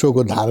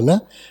ओशोको धारणा।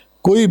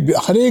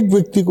 हरेक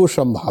व्यक्तिको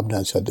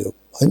सम्भावना छ त्यो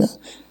हैन।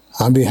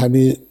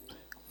 हामी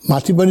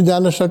माथि पनि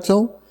जान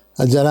सक्छौँ,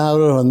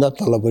 जनावरभन्दा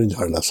तल पनि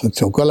झर्न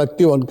सक्छौँ।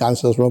 कलेक्टिभ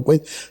अनकन्सियसमा पनि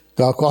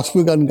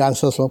कस्मिक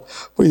अनकन्सियसमा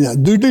पनि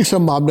दुईटै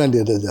सम्भावना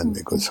लिएर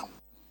जन्मेको छौँ।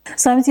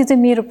 स्वामीजी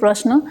चाहिँ मेरो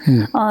प्रश्न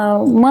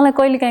मलाई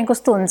कहिलेकाहीँ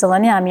कस्तो हुन्छ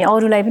भने हामी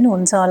अरूलाई पनि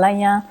हुन्छ होला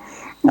यहाँ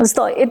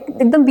जस्तो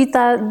एकदम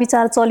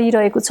विचार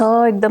चलिरहेको छ,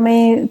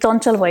 एकदमै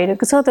चञ्चल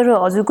भइरहेको छ, तर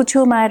हजुरको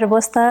छेउमा आएर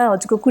बस्दा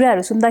हजुरको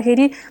कुराहरू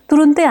सुन्दाखेरि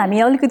तुरुन्तै हामी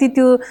अलिकति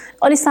त्यो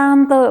अलि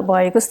शान्त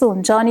भएको जस्तो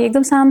हुन्छ अनि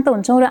एकदम शान्त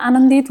हुन्छौँ र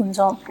आनन्दित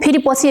हुन्छौँ। फेरि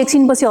पछि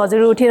एकछिनपछि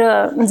हजुर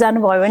उठेर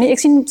जानुभयो भने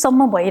एकछिनसम्म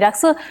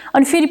भइरहेको छ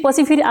अनि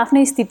फेरि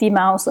आफ्नै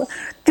स्थितिमा आउँछ।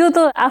 त्यो त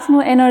आफ्नो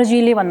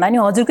एनर्जीले भन्दा नि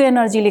हजुरको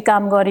एनर्जीले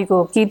काम गरेको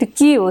हो कि त्यो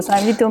के हो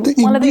स्वामी? त्यो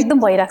मलाई त एकदम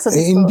भइरहेको छ।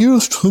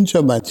 इन्ड्युस्ड हुन्छ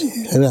मान्छे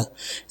हैन,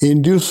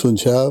 इन्ड्युस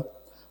हुन्छ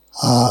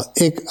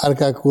एक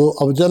अर्काको।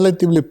 अब जसलाई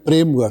तिमीले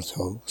प्रेम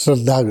गर्छौ,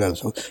 श्रद्धा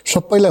गर्छौ,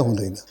 सबैलाई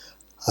हुँदैन।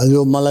 जो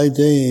मलाई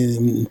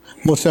चाहिँ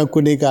मसँग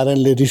कुनै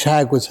कारणले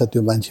रिसाएको छ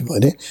त्यो मान्छे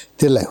भने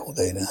त्यसलाई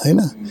हुँदैन हैन।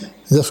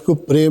 जसको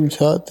प्रेम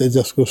छ,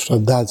 जसको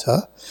श्रद्धा छ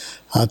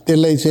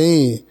त्यसलाई चाहिँ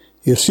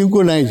यो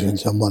सिङ्क्रोनाइज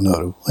हुन्छ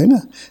मनहरू हैन।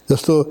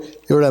 जस्तो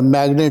एउटा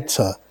म्याग्नेट छ,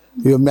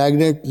 यो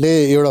म्याग्नेटले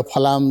एउटा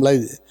फलामलाई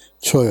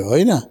छोयो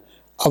हैन।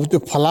 अब त्यो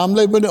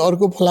फलामलाई पनि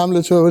अर्को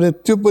फलामले छोयो भने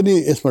त्यो पनि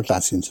यसमा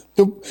टाँसिन्छ।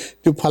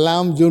 त्यो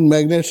फलाम जुन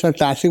म्याग्नेटसँग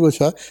टाँसेको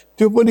छ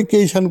त्यो पनि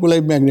केही क्षणको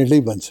लागि म्याग्नेटै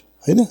बन्छ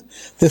हैन।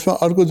 त्यसमा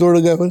अर्को जोड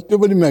गयो भने त्यो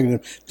पनि म्याग्नेट,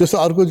 त्यस्तो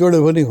अर्को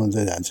जोड्यो भने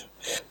हुँदै जान्छ।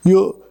 यो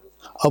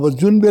अब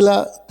जुन बेला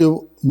त्यो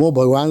म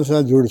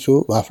भगवान्सँग जोड्छु,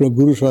 आफ्नो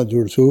गुरुसँग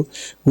जोड्छु,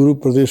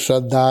 गुरुप्रति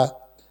श्रद्धा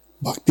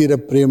भक्ति र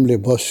प्रेमले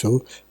बस्छु,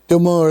 त्यो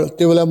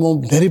बेला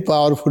म धेरै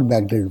पावरफुल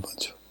म्याग्नेट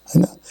बन्छु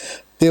हैन।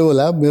 त्यो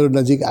बेला मेरो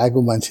नजिक आएको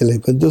मान्छेलाई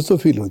पनि जस्तो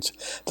फिल हुन्छ।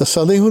 त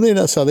सधैँ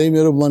हुँदैन, सधैँ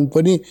मेरो मन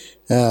पनि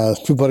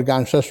सुपर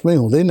कन्सियसमै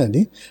हुँदैन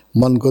नि।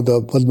 मनको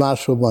त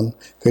बदमास हो मन,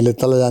 कहिले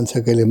तल जान्छ,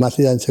 कहिले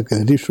माथि जान्छ,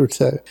 कहिले रिस उठ्छ,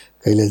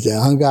 कहिले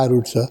चाहिँ अहङ्कार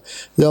उठ्छ।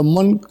 जब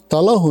मन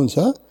तल हुन्छ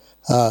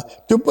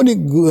त्यो पनि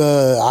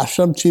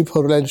आश्रम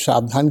चिफहरूलाई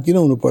सावधान किन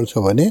हुनुपर्छ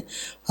भने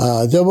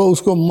जब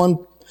उसको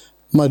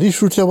मनमा रिस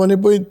उठ्छ भने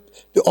पनि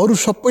त्यो अरू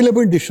सबैलाई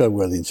पनि डिस्टर्ब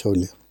गरिदिन्छ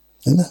उसले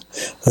हैन।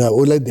 र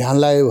उसलाई ध्यान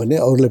लाग्यो भने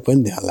अरूलाई पनि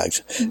ध्यान लाग्छ।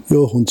 यो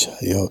हुन्छ,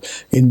 यो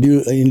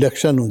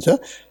इन्डक्सन हुन्छ।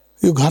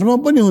 यो घरमा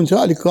पनि हुन्छ,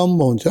 अलिक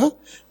कम हुन्छ।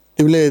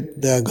 तिमीले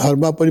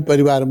घरमा पनि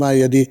परिवारमा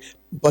यदि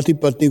पति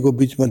पत्नीको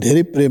बिचमा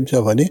धेरै प्रेम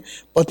छ भने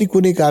पति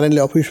कुनै कारणले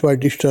अफिसबाट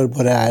डिस्टर्ब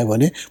भएर आयो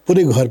भने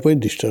पुरै घर पनि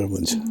डिस्टर्ब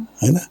हुन्छ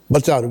हैन।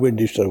 बच्चाहरू पनि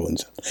डिस्टर्ब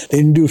हुन्छ,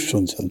 इन्ड्युस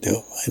हुन्छन् त्यो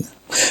हैन।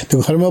 त्यो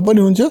घरमा पनि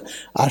हुन्छ,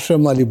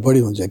 आश्रममा अलिक बढी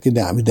हुन्छ। किन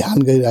हामी ध्यान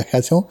गरिराखेका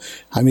छौँ,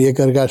 हामी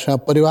एकअर्कासँग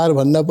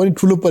परिवारभन्दा पनि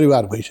ठुलो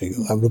परिवार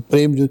भइसक्यो। हाम्रो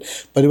प्रेम जुन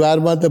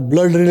परिवारमा त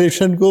ब्लड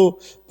रिलेसनको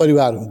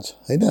परिवार हुन्छ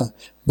हैन।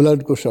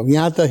 ब्लडको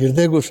यहाँ त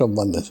हृदयको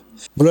सम्बन्ध छ।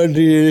 ब्लड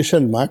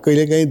रिलेसनमा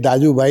कहिलेकाहीँ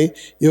दाजुभाइ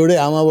एउटै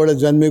आमाबाट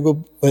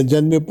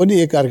जन्मे पनि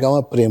एकअर्कामा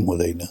प्रेम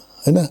हुँदैन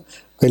हैन।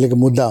 कहिलेको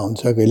मुद्दा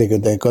हुन्छ, कहिलेको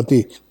त्यहाँ कति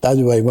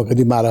दाजुभाइमा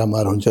कति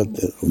मारामार हुन्छ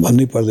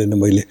भन्नै पर्दैन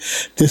मैले।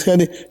 त्यस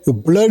कारण यो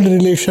ब्लड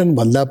रिलेसन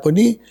भन्दा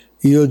पनि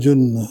यो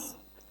जुन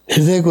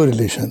हृदयको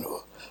रिलेसन हो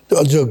त्यो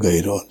अझ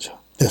गहिरो हुन्छ,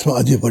 त्यसमा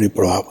अझै बढी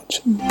प्रभाव हुन्छ।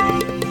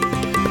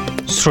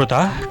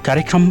 श्रोता,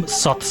 कार्यक्रम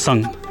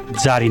सत्सङ्ग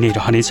जारी नै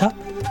रहनेछ।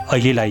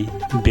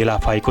 अहिलेलाई बेला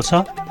भएको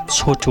छ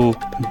छोटो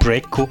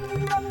ब्रेकको।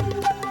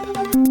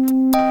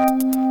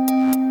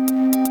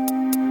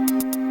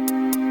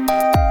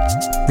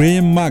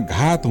 प्रेममा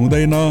घात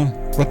हुँदैन,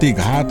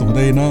 प्रतिघात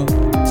हुँदैन।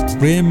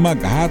 प्रेममा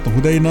घात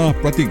हुँदैन,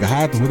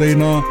 प्रतिघात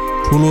हुँदैन।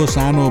 ठुलो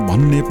सानो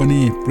भन्ने पनि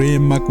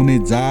प्रेममा कुनै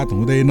जात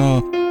हुँदैन।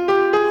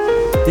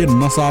 ए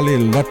नसाले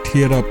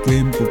लट्ठिएर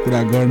प्रेमको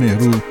कुरा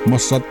गर्नेहरू म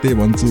सत्य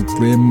भन्छु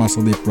प्रेममा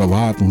सधैँ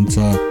प्रभात हुन्छ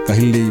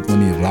कहिल्यै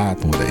पनि रात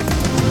हुँदैन।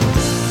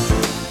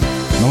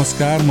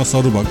 नमस्कार, म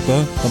सरुभक्त,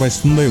 तपाईँ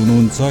सुन्दै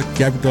हुनुहुन्छ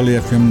क्यापिटल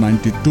एफएम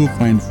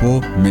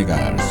 92.4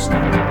 मेगाहर्ज।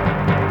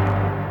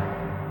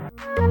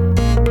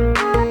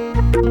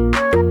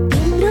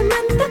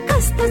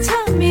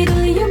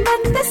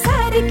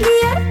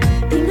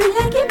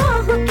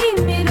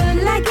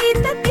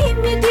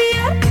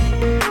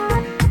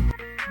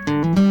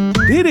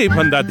 धेरै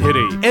भन्दा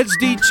धेरै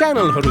HD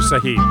च्यानलहरू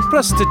सहित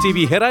प्रष्ट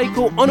टिभी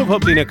हेराइको अनुभव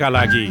लिनका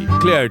लागि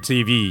clear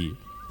TV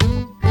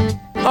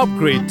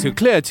upgrade to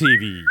clear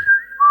TV.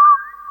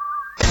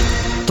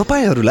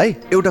 तपाईहरुलाई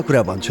एउटा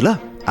कुरा भन्छु ल,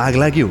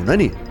 आगलागी हुन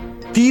नि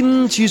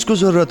 3 चीजको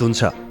जरुरत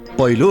हुन्छ।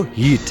 पहिलो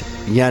हिट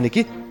यानी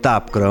कि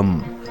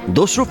तापक्रम,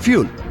 दोस्रो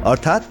फ्युल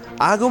अर्थात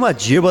आगोमा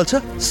जे बल्छ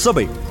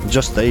सबै,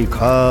 जस्तै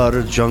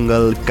घर,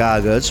 जंगल,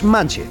 कागज,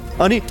 मान्छे,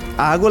 अनि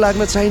आगो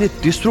लाग्न चाहिने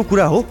तेस्रो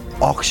कुरा हो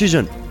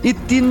अक्सिजन। यी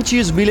 3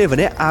 चीज मिले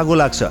भने आगो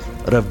लाग्छ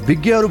र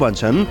विज्ञहरू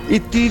भन्छन् यी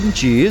 3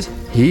 चीज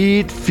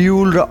हिट,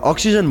 फ्युल र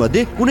अक्सिजन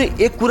मध्ये कुनै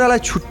एक कुरालाई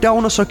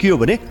छुट्याउन सकियो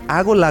भने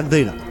आगो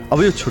लाग्दैन।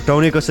 अब यो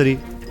छुट्याउने कसरी?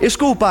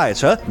 यसको उपाय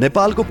छ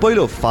नेपालको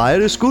पहिलो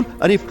फायर स्कुल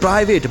अनि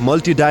private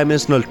multi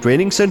dimensional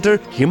training centre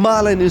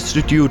Himalayan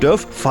institute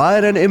of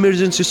fire and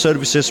emergency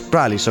services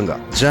प्रालीसँग,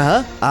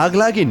 जहाँ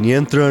आगलागी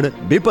नियन्त्रण,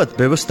 विपद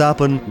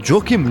व्यवस्थापन,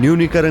 जोखिम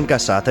न्यूनीकरणका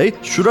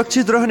साथै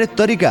सुरक्षित रहने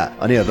तरिका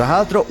अनि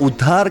राहत र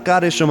उद्धार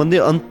कार्य सम्बन्धी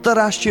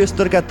अन्तर्राष्ट्रिय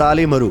स्तरका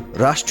तालिमहरू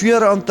राष्ट्रिय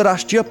र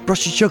अन्तर्राष्ट्रिय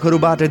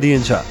प्रशिक्षकहरूबाट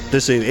दिइन्छ।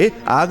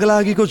 त्यसैले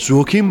आगलागीको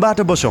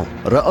जोखिमबाट बचौं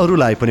र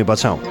अरूलाई पनि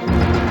बचाउँ।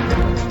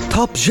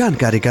 थप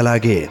जानकारीका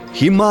लागि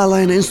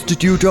Himalayan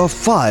institute of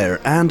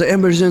fire and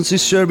emergency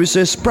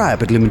services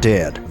private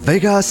limited,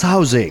 Vegas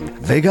housing,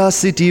 Vegas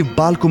city,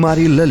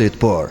 Balkumari,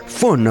 Lalitpur.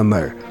 Phone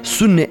number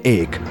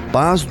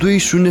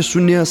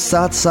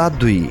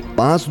 0152000772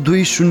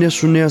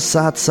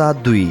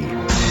 52000772।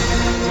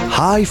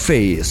 High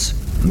face,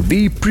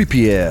 be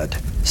prepared,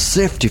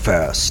 safety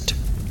first.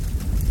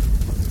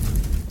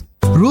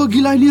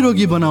 रोगीलाई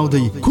निरोगी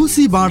बनाउँदै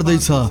खुसी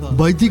बाँड्दैछ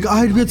वैदिक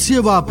आयुर्वेद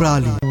सेवा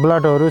प्रणाली।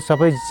 ब्लडहरू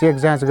सबै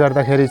चेक जाँच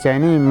गर्दाखेरि चाहिँ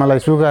नि मलाई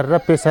सुगर र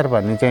प्रेसर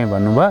भन्ने चाहिँ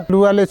भन्नुभयो।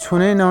 लुगाले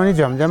छुनै नहुने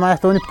झमझमा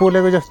जस्तो पनि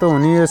पोलेको जस्तो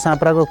हुने, यो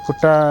साँप्राको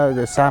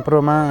खुट्टा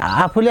साँप्रोमा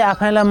आफूले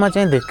आफैलाई म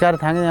चाहिँ धिक्कार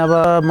थाङे।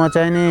 अब म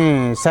चाहिँ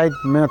नि सायद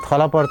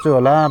थला पर्छु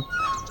होला,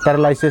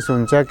 प्यारालाइसिस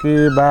हुन्छ कि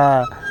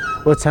बा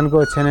ओछ्यानको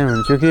ओछ्यानै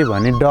हुन्छु कि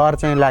भन्ने डर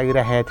चाहिँ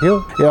लागिरहेको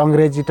थियो। यो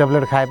अङ्ग्रेजी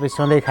ट्याब्लेट खाएपछि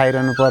सधैँ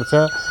खाइरहनु पर्छ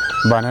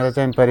भनेर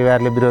चाहिँ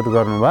परिवारले विरोध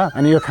गर्नुभयो।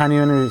 अनि यो खाने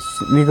भने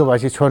निको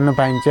भएपछि छोड्नु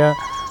पाइन्छ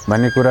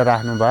भन्ने कुरा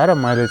राख्नु भयो र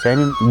मैले चाहिँ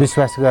नि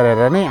विश्वास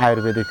गरेर नै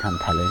आयुर्वेदिक खान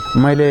थालेँ।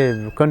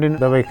 मैले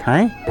कन्टिन्यू दबाई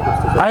खाएँ।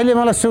 अहिले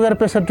मलाई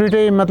सुगर प्रेसर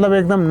दुइटै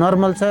मतलब एकदम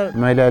नर्मल छ।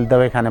 मैले अहिले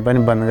दबाई खान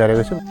पनि बन्द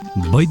गरेको छु।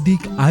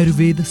 वैदिक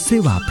आयुर्वेद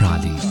सेवा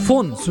प्रणाली।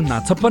 फोन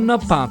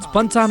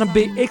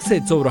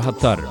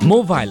 056-595-174,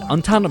 मोबाइल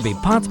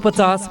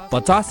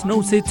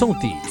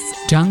 98-550-50-934,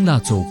 ट्याङ्ला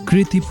चौक,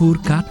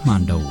 कृतिपुर,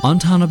 काठमाडौँ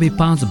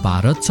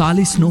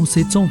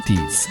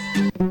 98-512-40-934।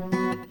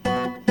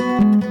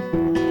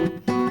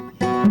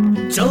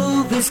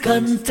 24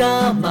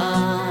 घण्टामा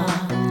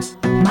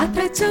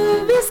मात्र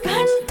 24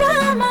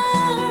 घण्टामा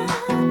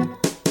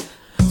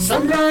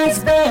सनराइज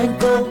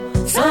ब्याङ्कको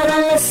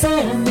सरल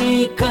सेमी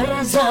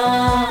कर्जा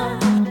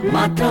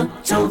मात्र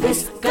 24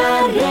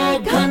 कार्य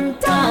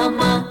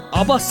घण्टामा।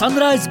 अब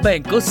सनराइज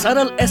ब्याङ्कको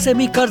सरल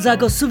एसएमई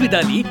कर्जाको सुविधा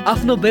लिई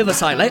आफ्नो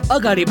व्यवसायलाई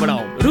अगाडि बढाऊ।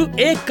 रु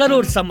 1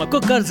 करोडसम्मको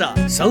कर्जा,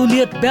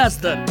 सहुलियत ब्याज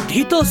दर,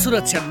 ढितो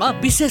सुरक्षामा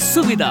विशेष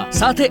सुविधा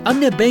साथै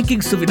अन्य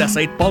ब्याङ्किङ सुविधा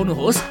सहित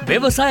पाउनुहोस्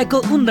व्यवसायको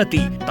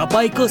उन्नति,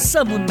 तपाईको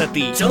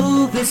समुन्नति।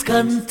 24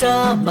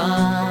 घण्टामा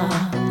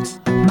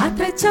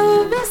मात्र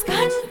 24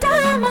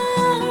 घण्टामा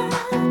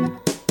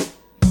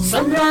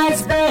सनराइज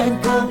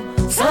ब्याङ्कको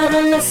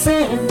सरल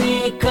सेमी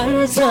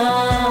कर्जा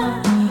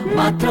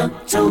मात्र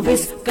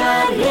 24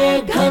 कार्य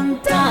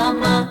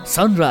घण्टामा।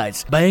 सनराइज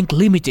ब्याङ्क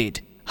लिमिटेड,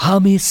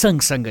 हामी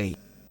सँगसँगै।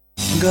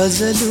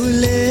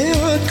 गजलुले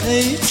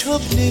ओठै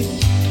छोप्ने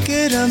के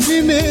राम्री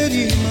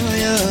मेरी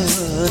माया।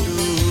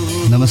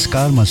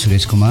 नमस्कार, म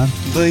सुरेश कुमार।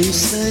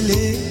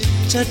 बैसले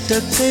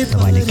चटक्कै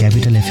तपाईले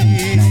क्यापिटल एफएम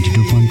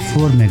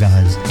 92.4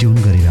 मेगाहर्ज ट्युन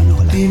गरिरहनु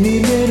होला। तिमी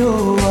मेरो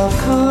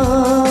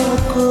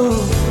आँखाको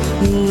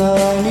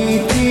नानी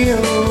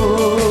थियो,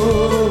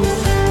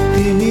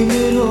 तिमी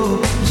मेरो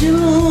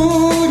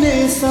जिउने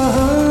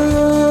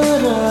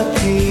सहारा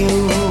थियो।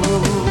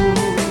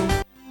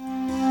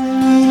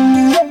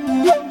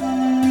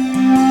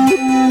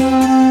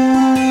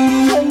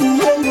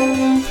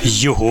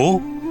 यो हो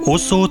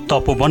ओसो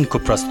तपोवनको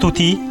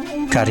प्रस्तुति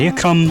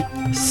कार्यक्रम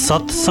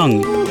सत्संग।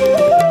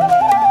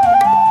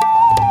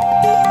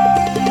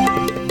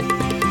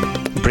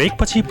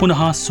 ब्रेकपछि पुनः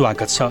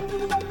स्वागत छ।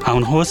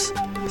 आउनुहोस्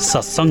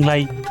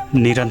सत्संगलाई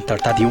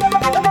निरन्तरता दिउँ।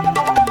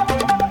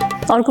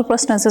 अर्को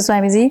प्रश्न छ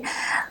स्वामीजी,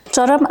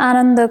 चरम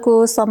आनन्दको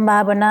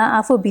सम्भावना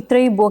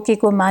आफूभित्रै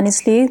बोकेको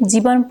मानिसले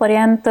जीवन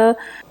पर्यन्त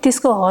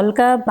त्यसको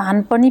हल्का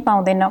भान पनि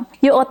पाउँदैन।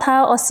 यो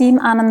अथाह असीम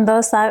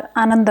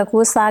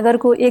आनन्दको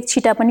सागरको एक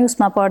छिटा पनि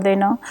उसमा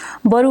पर्दैन।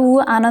 बरु ऊ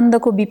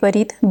आनन्दको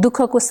विपरीत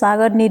दुःखको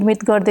सागर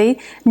निर्मित गर्दै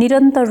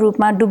निरन्तर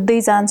रूपमा डुब्दै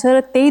जान्छ र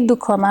त्यही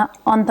दुःखमा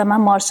अन्तमा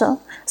मर्छ।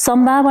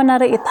 सम्भावना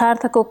र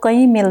यथार्थको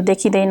कहीँ मेल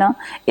देखिँदैन।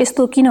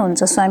 यस्तो किन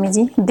हुन्छ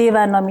स्वामीजी?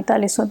 देवा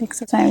नमिताले सोधेको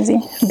छ स्वामीजी।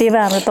 देवा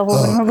हाम्रो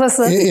तपोवनमा बस्छ।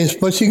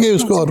 यसपछिकै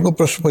उसको अर्को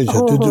प्रश्न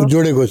त्यो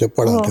जोडेको छ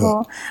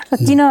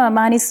पढाउँथ्यो। किन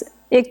मानिस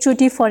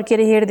एकचोटि फर्केर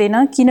हेर्दैन?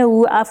 किन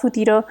ऊ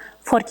आफूतिर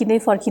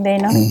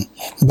फर्किँदैन?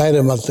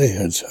 बाहिर मात्रै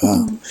हेर्छ।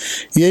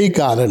 यही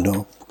कारण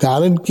हो।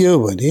 कारण के हो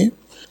भने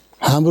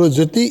हाम्रो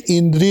जति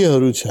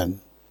इन्द्रियहरू छन्,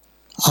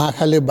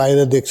 आँखाले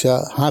बाहिर देख्छ,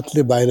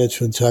 हातले बाहिर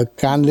छुन्छ,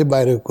 कानले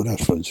बाहिरको कुरा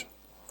सुन्छ,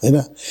 होइन?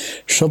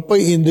 सबै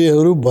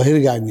इन्द्रियहरू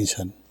बहिर्गामी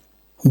छन्।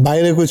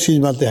 बाहिरको चिज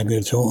मात्रै हामी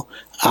हेर्छौँ।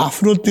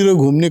 आफ्नोतिर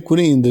घुम्ने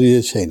कुनै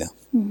इन्द्रिय छैन।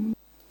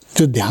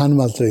 त्यो ध्यान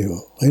मात्रै हो,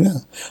 होइन?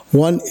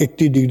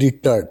 180 डिग्री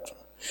टर्न।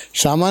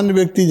 सामान्य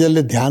व्यक्ति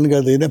जसले ध्यान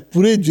गर्दैन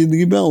पुरै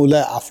जिन्दगीमा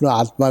उसलाई आफ्नो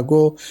आत्माको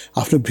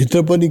आफ्नो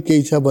भित्र पनि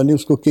केही छ भने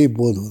उसको केही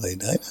बोध हुँदैन,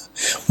 होइन?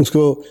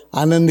 उसको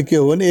आनन्द के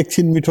हो भने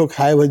एकछिन मिठो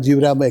खायो भने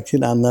जिब्रामा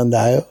एकछिन आनन्द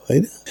आयो,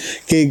 होइन?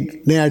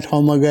 केही नयाँ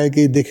ठाउँमा गयो,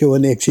 केही देख्यो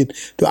भने एकछिन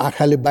त्यो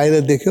आँखाले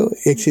बाहिर देख्यो,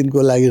 एकछिनको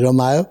लागि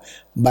रमायो,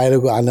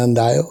 बाहिरको आनन्द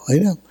आयो,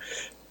 होइन?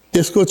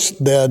 त्यसको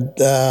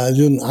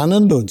जुन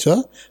आनन्द हुन्छ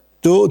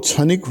त्यो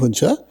क्षणिक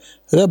हुन्छ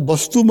र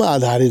वस्तुमा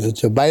आधारित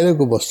हुन्छ,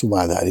 बाहिरको वस्तुमा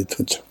आधारित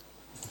हुन्छ।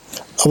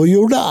 अब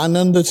एउटा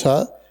आनन्द छ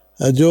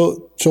जो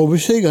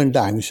 24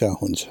 घण्टा हामीसँग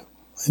हुन्छ,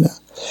 होइन?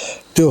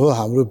 त्यो हो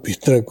हाम्रो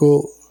भित्रको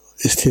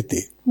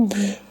स्थिति।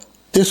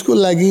 त्यसको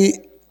लागि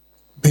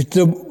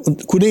भित्र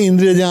कुनै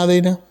इन्द्रिय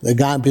जाँदैन।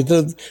 भित्र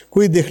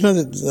कोही देख्न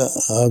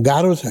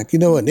गाह्रो छ,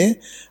 किनभने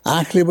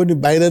आँखले पनि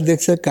बाहिर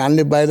देख्छ,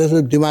 कानले बाहिर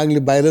सोच्छ, दिमागले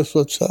बाहिर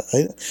सोच्छ,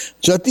 होइन?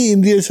 जति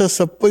इन्द्रिय छ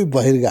सबै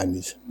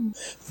बहिर्गामी छ।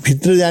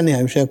 भित्र जाने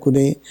हामीसँग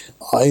कुनै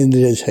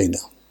इन्द्रिय छैन।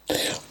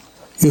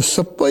 यो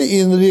सबै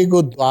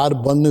इन्द्रियको द्वार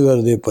बन्द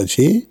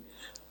गरिदिएपछि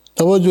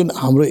तब जुन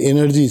हाम्रो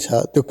एनर्जी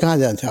छ त्यो कहाँ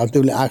जान्छ? अब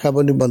त्यसले आँखा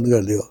पनि बन्द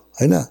गरिदियो,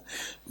 होइन?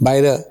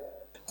 बाहिर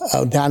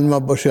ध्यानमा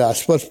बस्यो,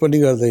 स्पर्श पनि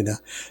गर्दैन।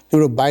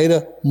 त्यो बाहिर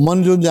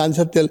मन जुन जान्छ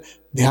त्यस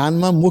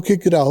ध्यानमा मुख्य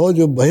कुरा हो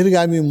जो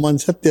बहिर्गामी मन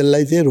छ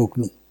त्यसलाई चाहिँ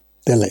रोक्नु,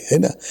 त्यसलाई,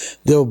 होइन?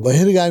 जब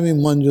बहिर्गामी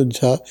मन जुन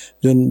छ,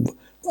 जुन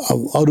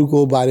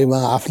अरूको बारेमा,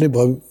 आफ्नै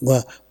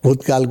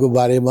भूतकालको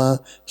बारेमा,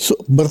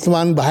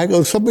 वर्तमान बाहेक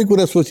अरू सबै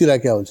कुरा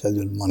सोचिराखेको हुन्छ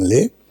जुन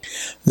मनले,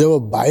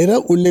 जब बाहिर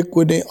उसले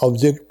कुनै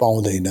अब्जेक्ट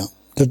पाउँदैन,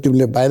 त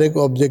तिमीले बाहिरको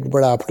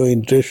अब्जेक्टबाट आफ्नो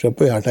इन्ट्रेस्ट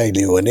सबै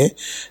हटाइलियो भने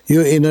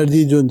यो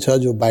एनर्जी जुन छ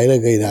जो बाहिर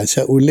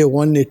गइरहेछ उसले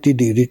 180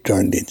 डिग्री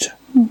टर्न दिन्छ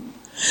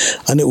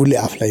अनि उसले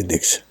आफूलाई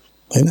देख्छ,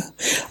 होइन?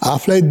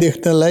 आफूलाई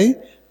देख्नलाई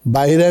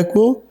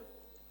बाहिरको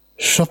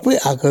सबै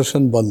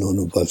आकर्षण बन्द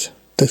हुनुपर्छ।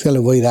 त्यस कारणले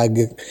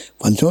वैराग्य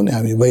भन्छौँ नि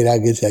हामी,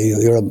 वैराग्य चाहियो।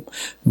 एउटा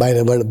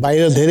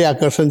बाहिर धेरै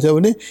आकर्षण छ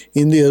भने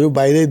इन्द्रियहरू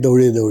बाहिरै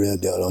दौडे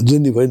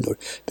जिन्दगीभरि दौड।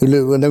 त्यसले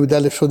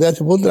नमिताले सोधेको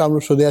छ, बहुत राम्रो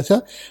सोधेको छ।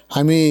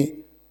 हामी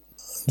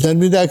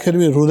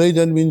जन्मिँदाखेरि रुँदै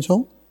जन्मिन्छौँ,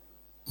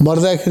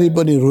 मर्दाखेरि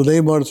पनि रुँदै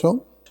मर्छौँ।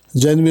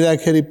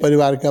 जन्मिँदाखेरि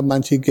परिवारका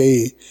मान्छे केही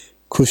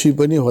खुसी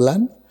पनि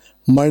होलान्,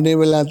 मर्ने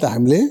बेला त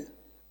हामीले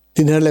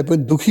तिनीहरूलाई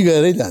पनि दुखी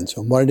गरेरै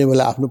जान्छौँ। मर्ने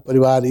बेला आफ्नो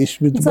परिवार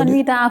स्मृति,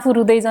 जन्मिँदा आफू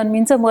रुँदै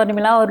जन्मिन्छ, मर्ने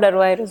बेला अरूलाई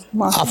रुवाएर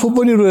आफू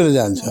पनि रोएर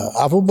जान्छ।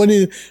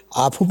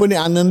 आफू पनि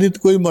आनन्दित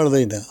कोही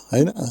मर्दैन,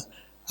 होइन?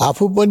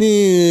 आफू पनि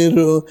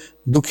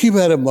दुखी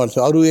भएर मर्छ।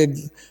 अरू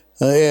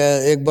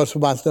एक वर्ष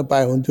बाँच्न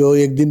पाए हुन्थ्यो,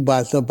 एक दिन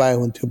बाँच्न पाए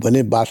हुन्थ्यो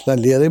भने बाँच्न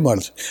लिएरै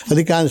मर्छ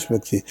अधिकांश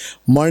व्यक्ति।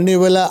 मर्ने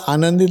बेला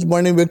आनन्दित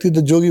मर्ने व्यक्ति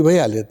त जोगी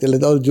भइहाल्यो, त्यसले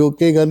त अरू जोग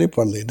केही गर्नै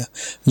पर्दैन।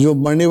 जो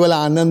मर्ने बेला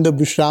आनन्द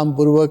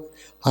विश्रामपूर्वक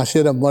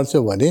हाँसेर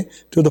मर्छ भने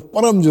त्यो त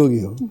परम जोगी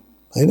हो,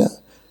 होइन?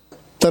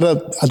 तर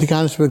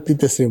अधिकांश व्यक्ति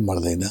त्यसरी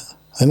मर्दैन,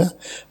 होइन?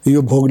 यो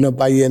भोग्न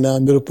पाइएन,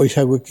 मेरो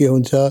पैसाको के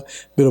हुन्छ,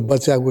 मेरो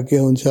बच्चाको के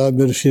हुन्छ,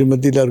 मेरो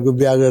श्रीमतीले अर्को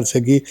बिहा गर्छ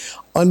कि,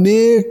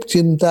 अनेक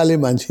चिन्ताले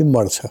मान्छे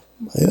मर्छ,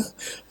 होइन?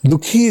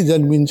 दुखी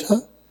जन्मिन्छ,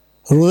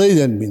 रुँदै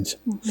जन्मिन्छ।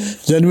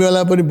 जन्मे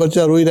बेला पनि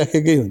बच्चा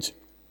रोइराखेकै हुन्छ,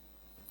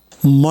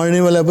 मर्ने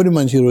बेला पनि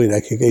मान्छे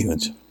रोइराखेकै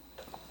हुन्छ।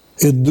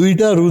 यो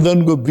दुईटा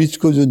रुदनको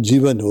बिचको जुन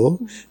जीवन हो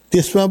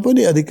त्यसमा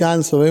पनि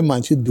अधिकांश समय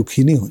मान्छे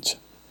दुखी नै हुन्छ।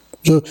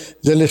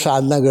 जसले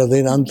साधना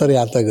गर्दैन,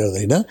 अन्तर्यात्रा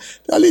गर्दैन,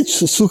 अलिक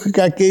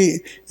सुखका केही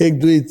एक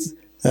दुई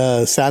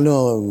सानो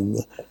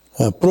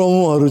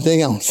प्रोमोहरू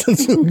चाहिँ आउँछन्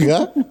सुखका,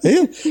 है?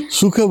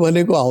 सुख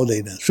भनेको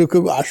आउँदैन,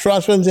 सुखको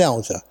आश्वासन चाहिँ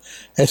आउँछ,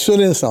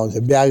 एस्योरेन्स आउँछ।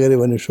 बिहा गऱ्यो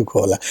भने सुख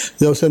होला।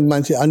 जबसम्म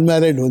मान्छे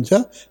अनम्यारिड हुन्छ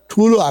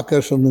ठुलो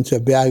आकर्षण हुन्छ,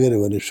 बिहा गऱ्यो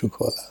भने सुख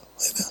होला,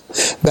 होइन?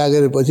 बिहा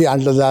गरेपछि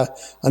आन्टजा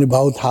अनि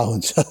भाउ थाहा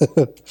हुन्छ।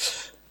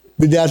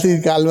 विद्यार्थी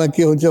कालमा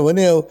के हुन्छ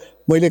भने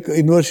मैले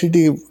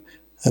युनिभर्सिटी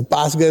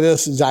पास गरेर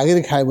जागिर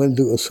खायो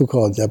भने सुख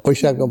हुन्छ,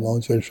 पैसा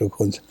कमाउँछ भने सुख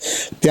हुन्छ।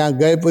 त्यहाँ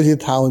गएपछि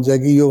थाहा हुन्छ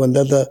कि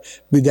योभन्दा त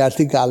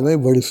विद्यार्थी कालमै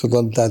बढी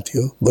स्वतन्त्रता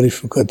थियो, बढी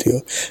सुख थियो।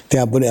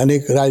 त्यहाँ पनि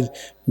अनेक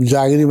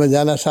जागिरीमा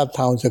जान साथ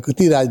थाहा हुन्छ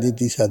कति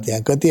राजनीति छ,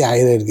 त्यहाँ कति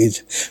हायरार्की छ,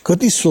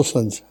 कति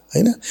शोषण छ,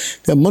 होइन।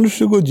 त्यहाँ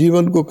मनुष्यको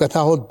जीवनको कथा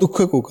हो,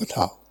 दुःखको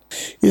कथा हो।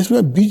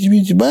 यसमा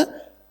बिचबिचमा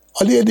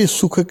अलिअलि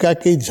सुखका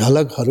केही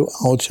झलकहरू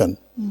आउँछन्,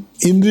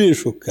 इन्द्रिय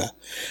सुखका।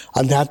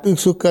 आध्यात्मिक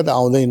सुखका त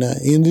आउँदैन,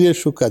 इन्द्रिय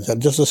सुखका छ।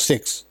 जस्तो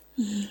सेक्स,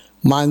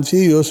 मान्छे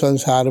यो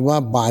संसारमा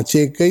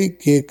बाँचेकै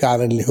के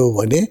कारणले हो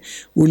भने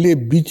उसले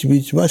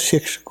बिचबिचमा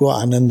सेक्सको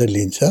आनन्द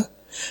लिन्छ।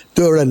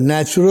 त्यो एउटा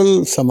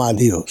नेचुरल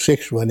समाधि हो।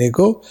 सेक्स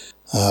भनेको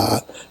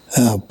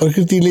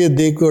प्रकृतिले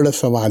दिएको एउटा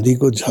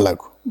समाधिको झलक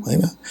हो,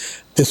 होइन।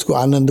 त्यसको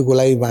आनन्दको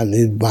लागि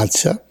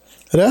बाँच्छ।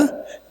 र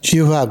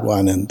जिह्वाको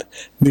आनन्द,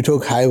 मिठो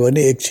खायो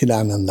भने एकछिन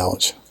आनन्द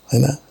आउँछ,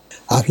 होइन।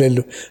 आफूले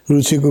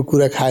रुचिको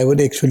कुरा खायो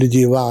भने एकचोटि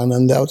जिह्वा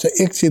आनन्द आउँछ,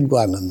 एकछिनको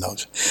आनन्द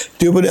आउँछ।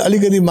 त्यो पनि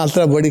अलिकति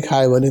मात्रा बढी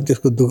खायो भने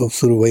त्यसको दुःख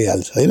सुरु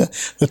भइहाल्छ, होइन।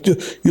 र त्यो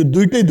यो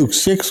दुइटै दुःख,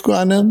 सेक्सको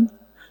आनन्द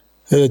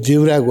र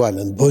जिब्राको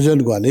आनन्द,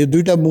 भोजनको आनन्द, यो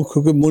दुईवटा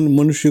मुखको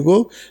मनुष्यको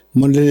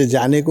मनले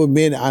जानेको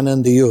मेन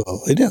आनन्द यो हो,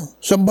 होइन।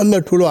 सबभन्दा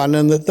ठुलो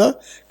आनन्द त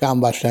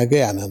काम वासनाकै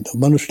आनन्द हो।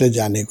 मनुष्यले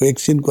जानेको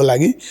एकछिनको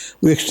लागि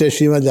ऊ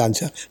एक्सटेसीमा जान्छ,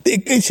 त्यो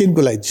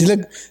एकैछिनको लागि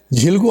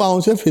झिल्को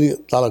आउँछ, फेरि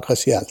तल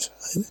खसिहाल्छ,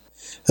 होइन।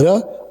 र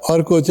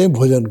अर्को चाहिँ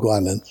भोजनको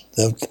आनन्द,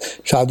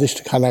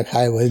 स्वादिष्ट खाना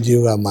खायो भने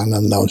जिह्वामा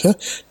आनन्द आउँछ,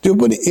 त्यो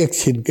पनि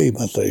एकछिनकै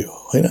मात्रै हो,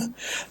 होइन।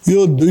 यो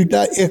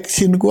दुईवटा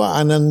एकछिनको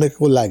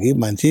आनन्दको लागि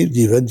मान्छे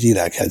जीवन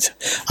जिइराखेको छ।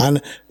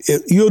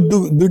 यो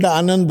दुईवटा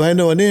आनन्द भएन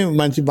भने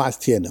मान्छे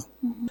बाँच्थेन।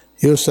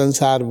 यो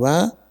संसारमा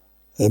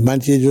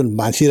मान्छे जुन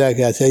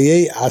बाँचिराखेको छ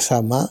यही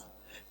आशामा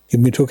कि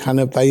मिठो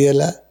खान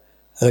पाइएला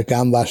र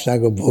काम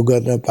वासनाको भोग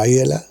गर्न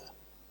पाइएला।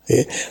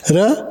 र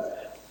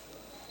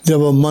जब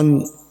मन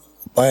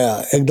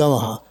एकदम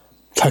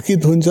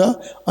थकित हुन्छ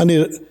अनि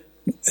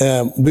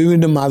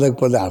विभिन्न मादक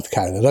पदार्थ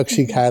खाएर,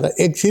 रक्सी खाएर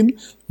एकछिन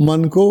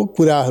मनको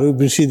कुराहरू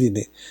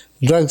बिर्सिदिने,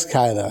 ड्रग्स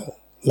खाएर,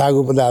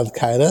 लागु पदार्थ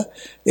खाएर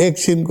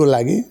एकछिनको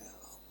लागि,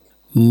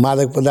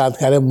 मादक पदार्थ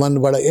खाएर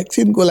मनबाट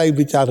एकछिनको लागि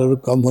विचारहरू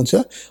कम हुन्छ,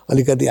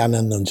 अलिकति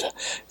आनन्द हुन्छ।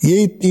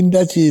 यही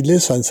तीनटा चिजले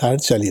संसार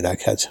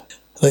चलिराखेको छ।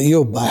 र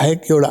यो बाहेक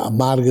एउटा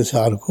मार्ग छ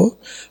अर्को,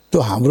 त्यो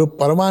हाम्रो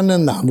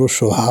परमानन्द, हाम्रो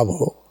स्वभाव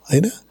हो,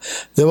 होइन।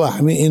 जब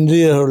हामी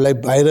इन्द्रियहरूलाई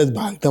बाहिर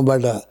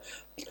भाग्नबाट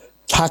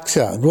थाक्छ,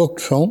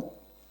 रोक्छौँ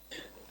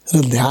र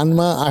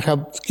ध्यानमा आँखा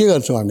के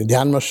गर्छौँ हामी,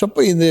 ध्यानमा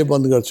सबै इन्द्रिय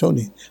बन्द गर्छौँ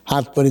नि।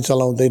 हात पनि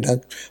चलाउँदैन,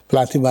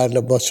 प्लाथी मारेर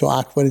बस्छौँ,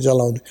 आँख पनि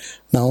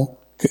चलाउँदैनौँ,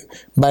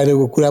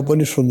 बाहिरको कुरा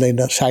पनि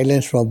सुन्दैन,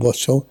 साइलेन्समा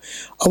बस्छौँ।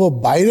 अब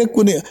बाहिर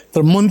कुनै,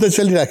 तर मन त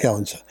चलिराखेको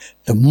हुन्छ।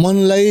 त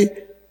मनलाई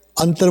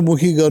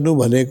अन्तर्मुखी गर्नु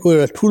भनेको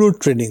एउटा ठुलो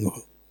ट्रेनिङ हो,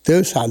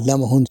 त्यो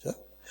साधनामा हुन्छ।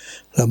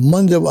 र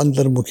मन जब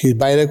अन्तर्मुखी,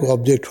 बाहिरको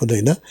अब्जेक्ट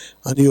हुँदैन,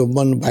 अनि यो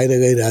मन बाहिर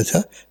गइरहेछ,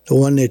 त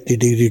 180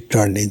 डिग्री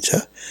टर्न लिन्छ।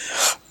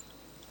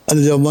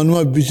 अनि जब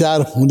मनमा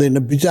विचार हुँदैन,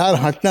 विचार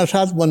हट्न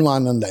साथ मनमा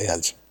आनन्द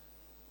आइहाल्छ।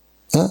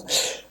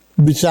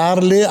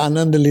 विचारले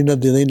आनन्द लिन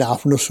दिँदैन,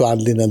 आफ्नो स्वाद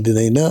लिन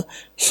दिँदैन।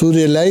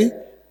 सूर्यलाई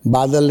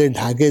बादलले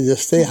ढाके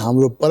जस्तै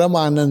हाम्रो परम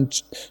आनन्द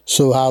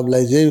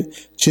स्वभावलाई चाहिँ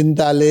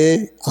चिन्ताले,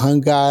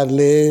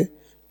 अहङ्कारले,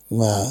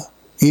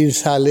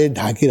 ईर्षाले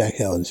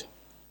ढाकिराखेको हुन्छ,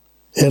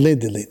 हेर्नै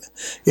दिँदैन।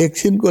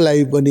 एकछिनको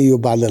लागि पनि यो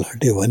बादल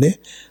हट्यो भने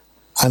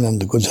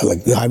आनन्दको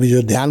झलक। हामी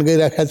जो ध्यान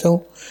गरिरहेका छौँ,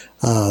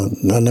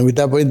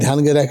 नमिता पनि ध्यान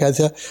गरिरहेका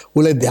छ,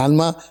 उसलाई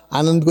ध्यानमा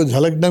आनन्दको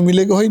झलक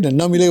नमिलेको होइन,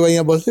 नमिलेको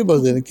यहाँ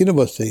बस्दैन, किन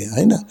बस्छ यहाँ,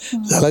 होइन।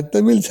 झलक त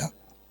मिल्छ,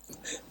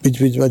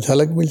 बिचबिचमा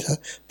झलक मिल्छ,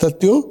 तर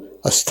त्यो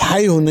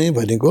अस्थायी हुने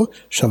भनेको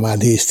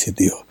समाधि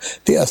स्थिति हो।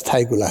 त्यो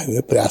अस्थायीको लागि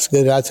हामी प्रयास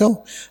गरिरहेछौँ।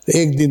 र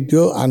एक दिन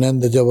त्यो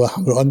आनन्द जब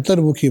हाम्रो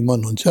अन्तर्मुखी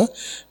मन हुन्छ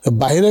र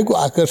बाहिरको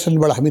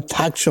आकर्षणबाट हामी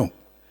थाक्छौँ,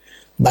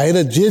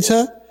 बाहिर जे छ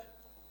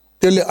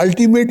त्यसले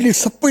अल्टिमेटली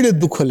सबैले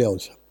दुःख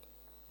ल्याउँछ।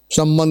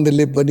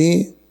 सम्बन्धले पनि,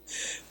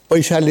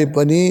 पैसाले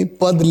पनि,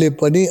 पदले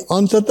पनि,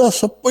 अन्ततः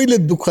सबैले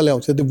दुःख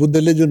ल्याउँछ। त्यो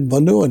बुद्धले जुन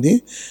भन्नुभयो नि,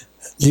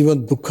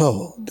 जीवन दुःख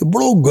हो, त्यो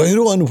बडो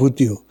गहिरो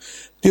अनुभूति हो।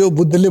 त्यो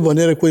बुद्धले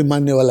भनेर कोही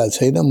मान्नेवाला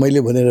छैन,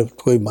 मैले भनेर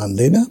कोही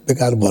मान्दैन,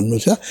 बेकार भन्नु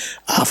छ।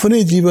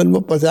 आफ्नै जीवनमा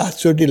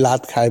 50 चोटि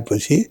लात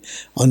खाएपछि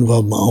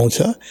अनुभवमा आउँछ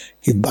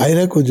कि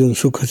बाहिरको जुन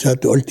सुख छ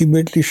त्यो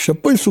अल्टिमेटली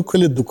सबै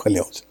सुखले दुःख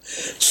ल्याउँछ।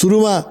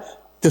 सुरुमा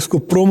त्यसको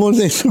प्रोमो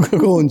चाहिँ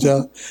सुखको हुन्छ,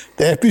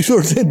 त्यो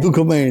एपिसोड चाहिँ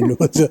दुःखमा एन्ड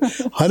हुन्छ।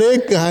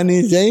 हरेक कहानी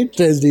चाहिँ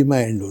ट्रेजेडीमा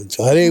एन्ड हुन्छ,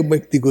 हरेक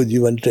व्यक्तिको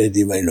जीवन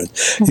ट्रेजेडीमा एन्ड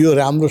हुन्छ। यो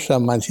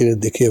राम्रोसँग मान्छेले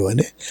देख्यो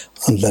भने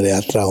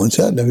अन्तरयात्रा हुन्छ।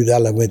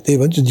 नविदालाई म त्यही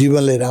भन्छु,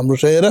 जीवनलाई राम्रो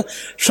छ। हेर,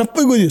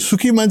 सबैको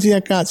सुखी मान्छे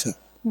यहाँ कहाँ छ?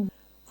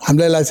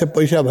 हामीलाई लाग्छ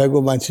पैसा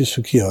भएको मान्छे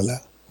सुखी होला,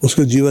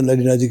 उसको जीवन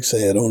अलि नजिक छ।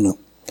 हेरौँ न,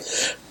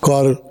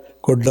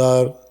 करको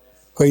डर,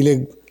 कहिले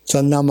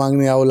चन्दा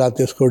माग्ने आउला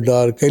त्यसको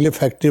डर, कहिले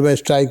फ्याक्ट्रीमा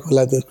स्ट्राइक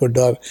होला त्यसको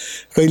डर,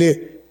 कहिले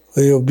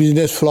यो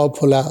बिजनेस फ्लप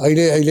होला।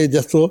 अहिले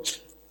जस्तो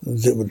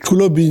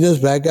ठुलो बिजनेस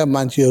भएका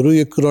मान्छेहरू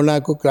यो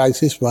कोरोनाको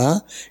क्राइसिसमा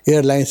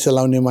एयरलाइन्स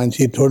चलाउने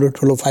मान्छे,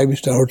 ठुलो 5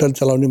 स्टार होटल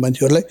चलाउने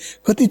मान्छेहरूलाई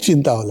कति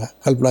चिन्ता होला,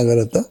 कल्पना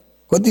गर त,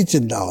 कति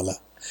चिन्ता होला।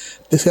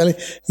 त्यस कारण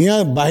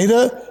यहाँ बाहिर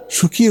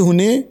सुखी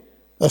हुने,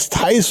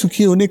 अस्थायी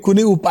सुखी हुने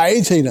कुनै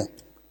उपाय छैन।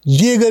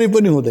 जे गरे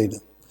पनि हुँदैन।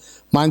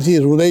 मान्छे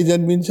रुँदै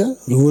जन्मिन्छ,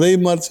 रुँदै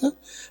मर्छ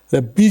र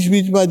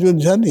बिचबिचमा जुन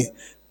छ नि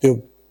त्यो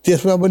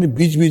त्यसमा पनि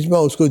बिचबिचमा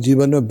उसको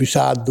जीवनमा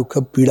विषाद, दुःख,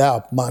 पीडा,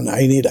 अपमान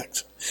आइ नै राख्छ।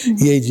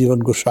 यही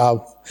जीवनको स्वाभ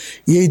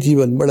हो। यही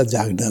जीवनबाट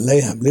जाग्नलाई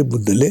हामीले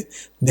बुद्धले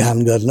ध्यान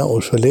गर्न,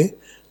 ओशोले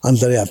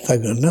अन्तर्यात्रा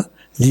गर्न,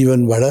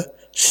 जीवनबाट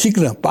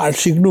सिक्न, पाठ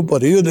सिक्नु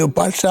पर्यो। यो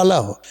पाठशाला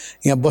हो,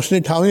 यहाँ बस्ने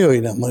ठाउँै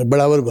होइन। म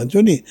बराबर भन्छु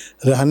नि,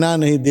 रहना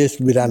नहीं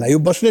देश बिराना, यो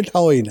बस्ने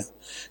ठाउँ होइन,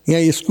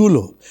 यहाँ स्कुल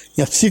हो।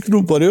 यहाँ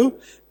सिक्नु पर्यो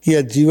कि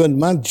यहाँ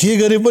जीवनमा जे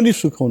गरे पनि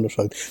सुख हुन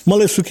सक्छ।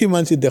 मलाई सुखी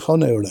मान्छे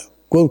देखाउन एउटा,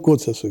 को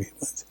छ सुखी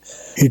मान्छे?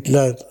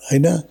 हिटलर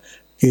होइन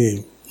कि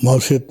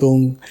माओसेतुङ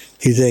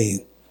कि चाहिँ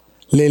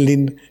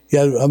लेनिन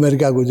या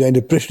अमेरिकाको चाहिँ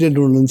अहिले प्रेसिडेन्ट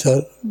हुनुहुन्छ,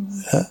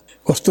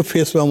 कस्तो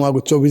फेसमा उहाँको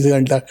 24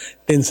 घन्टा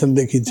टेन्सन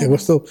देखिन्छ,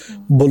 कस्तो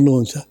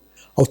बोल्नुहुन्छ।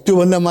 अब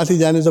त्योभन्दा माथि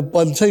जाने त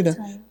पद छैन।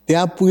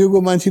 त्यहाँ पुगेको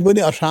मान्छे पनि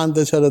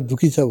अशान्त छ र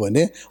दुःखी छ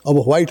भने अब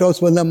व्हाइट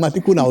हाउसभन्दा माथि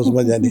कुन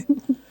हाउसमा जाने?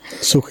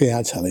 सुख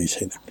यहाँ छँदै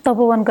छैन।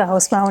 तपोवनको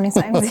हाउसमा आउने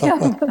स्वामीजी।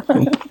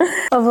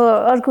 अब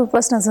अर्को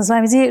प्रश्न छ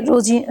स्वामीजी,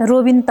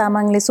 रोबिन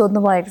तामाङले सोध्नु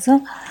भएको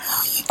छ,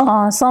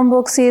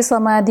 संभोग से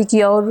समाधि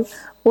की और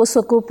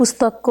ओशोको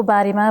पुस्तकको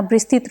बारेमा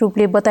विस्तृत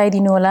रूपले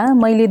बताइदिनु होला।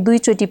 मैले 2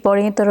 चोटि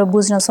पढेँ तर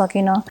बुझ्न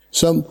सकिनँ।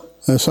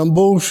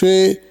 संभोग से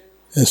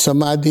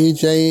समाधि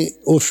चाहिँ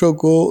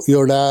ओशोको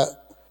एउटा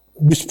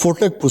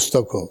विस्फोटक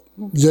पुस्तक हो,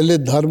 जसले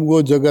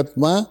धर्मको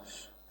जगतमा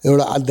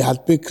एउटा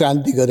आध्यात्मिक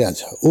क्रान्ति गरेको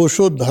छ।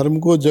 ओशो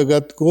धर्मको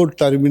जगतको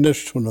टर्मिनस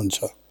हुनुहुन्छ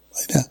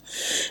होइन।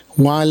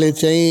 उहाँले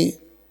चाहिँ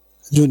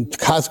जुन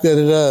खास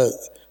गरेर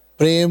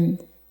प्रेम,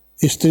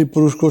 स्त्री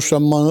पुरुषको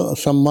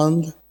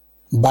सम्बन्ध,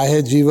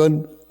 बाह्य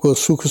जीवनको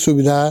सुख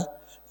सुविधा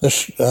र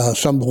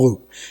सम्भोग,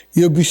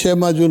 यो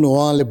विषयमा जुन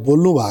उहाँले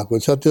बोल्नु भएको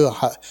छ त्यो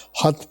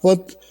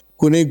हतपत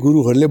कुनै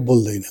गुरुहरूले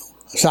बोल्दैन।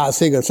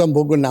 साहसिक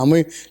सम्भोगको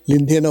नामै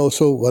लिन्थेन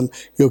ओशो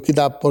यो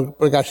किताब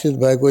प्रकाशित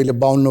भएको अहिले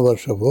 52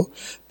 वर्ष भयो।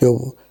 त्यो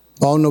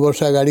 52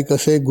 वर्ष अगाडि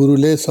कसै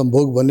गुरुले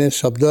सम्भोग भन्ने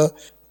शब्द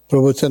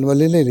प्रवचनमा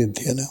नै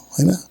लिन्थेन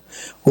होइन।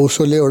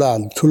 ओशोले एउटा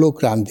ठुलो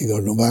क्रान्ति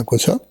गर्नुभएको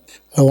छ।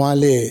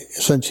 उहाँले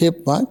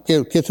संक्षेपमा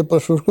के छ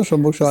प्रश्नको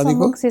सम्भोग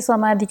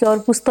समाधिको और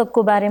पुस्तकको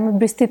बारेमा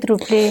विस्तृत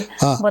रूपले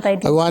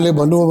बताइदिनु। उहाँले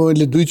भन्नुभयो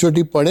मैले 2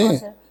 चोटि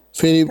पढेँ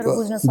फेरि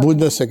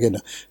बुझ्न सकेन।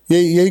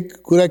 यही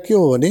कुरा के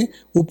हो भने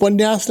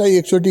उपन्यासलाई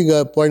एकचोटि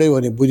पढ्यो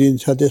भने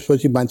बुझिन्छ,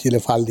 त्यसपछि मान्छेले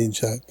फालिदिन्छ।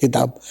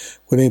 किताब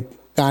कुनै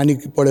कहानी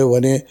पढ्यो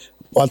भने,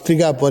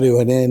 पत्रिका पढ्यो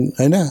भने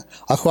होइन,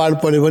 अखबार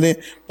पढ्यो भने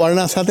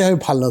पढ्न साथै हामी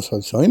फाल्न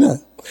सक्छौँ होइन।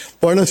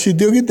 पढ्न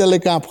सिद्धियो कि त्यसलाई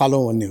कहाँ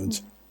फालौँ भन्ने हुन्छ।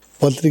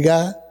 पत्रिका,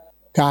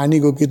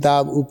 कहानीको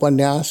किताब,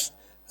 उपन्यास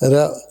र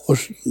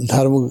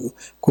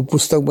धर्मको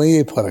पुस्तकमा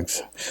यही फरक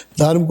छ।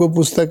 धर्मको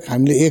पुस्तक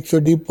हामीले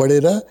एकचोटि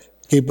पढेर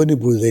केही पनि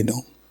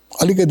बुझ्दैनौँ,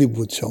 अलिकति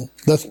बुझ्छौँ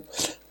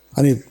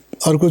अनि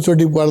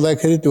अर्कोचोटि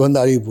पढ्दाखेरि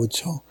त्योभन्दा अलिक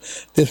बुझ्छौँ,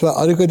 त्यसमा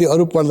अलिकति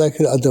अरू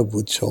पढ्दाखेरि अझ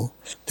बुझ्छौँ।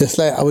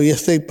 त्यसलाई अब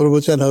यस्तै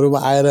प्रवचनहरूमा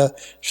आएर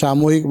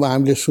सामूहिकमा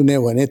हामीले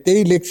सुन्यो भने,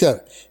 त्यही लेक्चर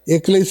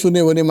एक्लै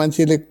सुन्यो भने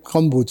मान्छेले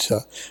कम बुझ्छ।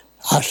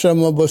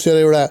 आश्रममा बसेर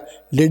एउटा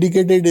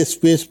डेडिकेटेड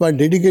स्पेसमा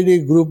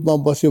डेडिकेटेड ग्रुपमा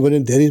बस्यो भने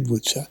धेरै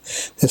बुझ्छ।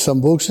 त्यो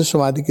सम्भोग से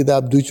समाधि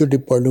किताब 2 चोटि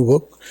पढ्नुभयो,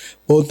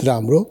 बहुत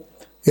राम्रो।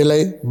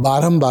 यसलाई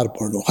बारम्बार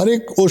पढ्नु।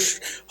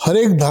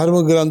 हरेक धर्म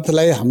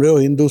ग्रन्थलाई हाम्रो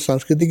हिन्दू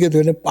संस्कृति के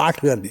थियो भने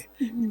पाठ गर्ने,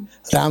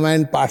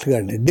 रामायण पाठ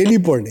गर्ने, डेली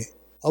पढ्ने।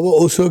 अब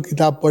ओशो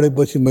किताब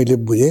पढेपछि मैले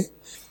बुझेँ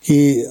कि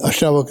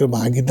अष्टावक्र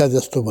महागीता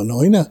जस्तो भनौँ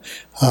होइन।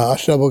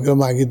 अष्टावक्र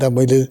महागीता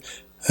मैले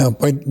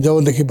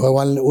जबदेखि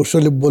भगवान्ले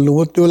ओशोले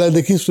बोल्नुभयो त्यो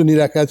बेलादेखि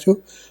सुनिराखेको छु,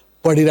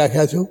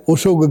 पढिराखेको छु।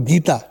 ओशोको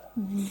गीता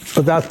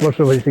 50 वर्ष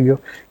भइसक्यो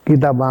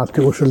गीता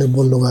महात्म्य ओशोले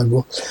बोल्नु भएको,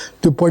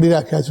 त्यो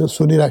पढिराखेको छु,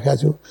 सुनिराखेको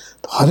छु।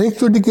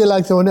 हरेकचोटि के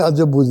लाग्छ भने अझ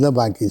बुझ्न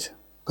बाँकी छ,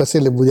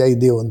 कसैले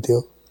बुझाइदियो हुन्थ्यो,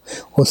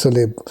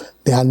 ओशोले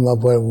ध्यानमा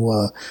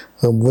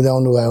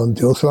बुझाउनु भयो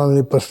हुन्थ्यो, उसमा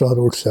पनि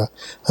प्रश्नहरू उठ्छ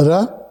र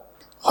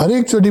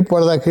हरेकचोटि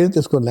पढ्दाखेरि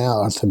त्यसको नयाँ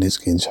अर्थ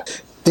निस्किन्छ।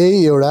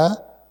 त्यही एउटा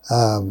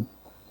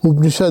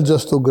उपनिषद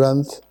जस्तो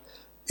ग्रन्थ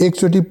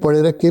एकचोटि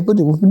पढेर केही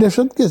पनि,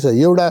 उपनिषद के छ,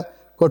 एउटा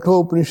कठोर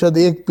उपनिषद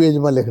 1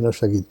 पेजमा लेख्न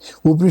सकिन्छ।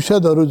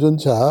 उपनिषदहरू जुन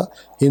छ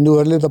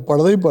हिन्दूहरूले त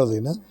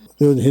पढ्दैन,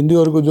 त्यो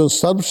हिन्दूहरूको जुन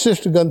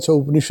सर्वश्रेष्ठ ग्रन्थ छ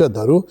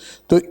उपनिषदहरू,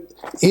 त्यो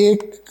 1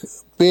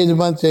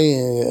 पेजमा चाहिँ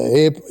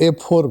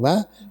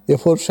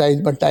A4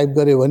 साइजमा टाइप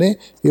गऱ्यो भने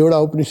एउटा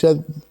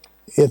उपनिषद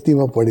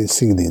यतिमा पढि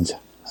सिकिदिन्छ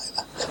होइन।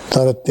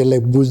 तर त्यसलाई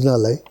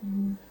बुझ्नलाई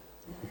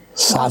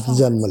 7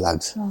 जन्म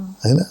लाग्छ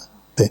होइन।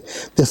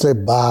 त्यसलाई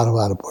बार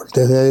पढ्नु।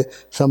 त्यसलाई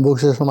सम्भोग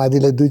से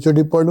समाधिलाई 2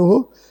 चोटि पढ्नु हो,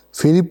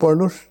 फेरि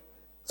पढ्नुहोस्,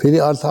 फेरि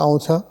अर्थ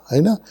आउँछ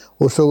होइन।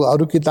 ओशोको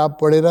अरू किताब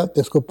पढेर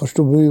त्यसको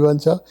पृष्ठभूमि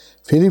बन्छ,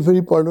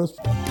 फेरि पढ्नुहोस्।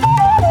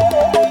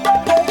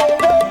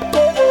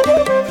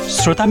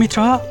 श्रोता मित्र,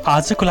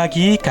 आजको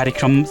लागि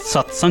कार्यक्रम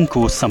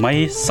सत्सङ्गको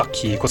समय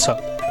सकिएको छ।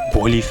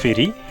 भोलि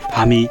फेरि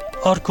हामी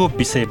अर्को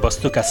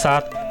विषयवस्तुका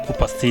साथ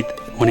उपस्थित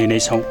हुने नै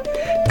छौँ।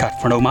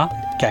 काठमाडौँमा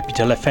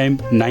capital FM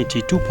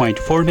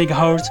 92.4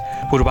 megahertz,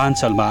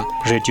 पूर्वाञ्चलमा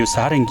radio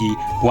Sarangi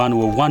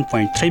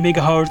 101.3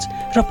 megahertz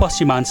र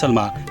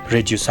पश्चिमाञ्चलमा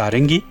रेडियो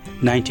सारङ्गी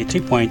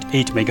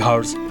 93.8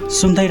 मेगाहर्ज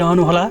सुन्दै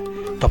रहनुहोला।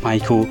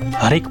 तपाईको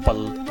हरेक पल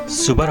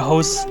शुभ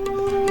रहोस्।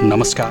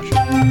 नमस्कार।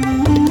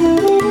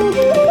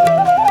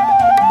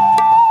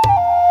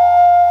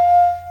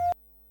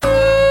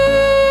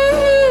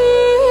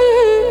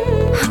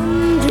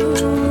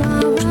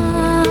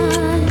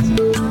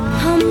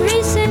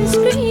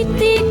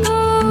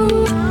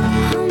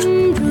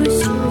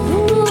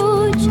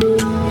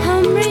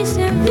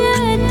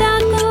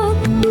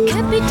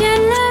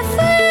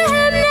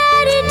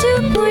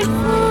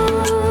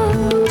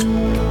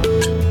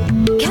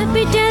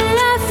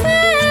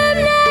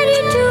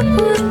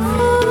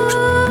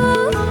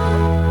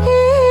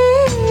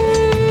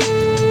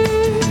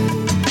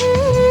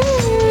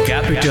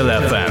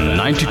 FM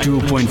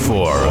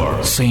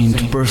 92.4 Saint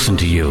person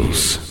to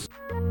use.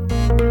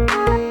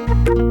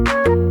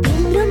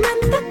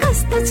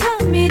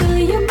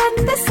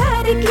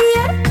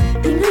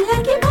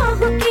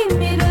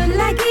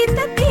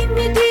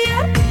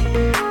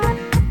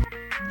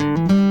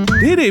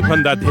 धेरै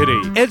भन्दा धेरै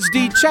HD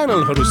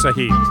च्यानलहरू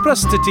सहित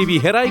प्रष्ट टिभी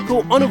हेराइको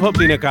अनुभव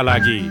दिनका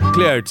लागि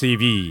clear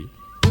TV.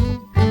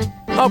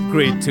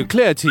 Upgrade to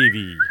clear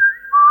TV.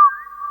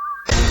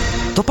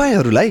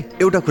 तपाईहरुलाई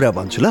एउटा कुरा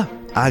भन्छु ल,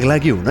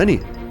 आगलागी हुन नि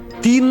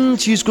 3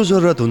 चीजको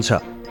जरुरत हुन्छ।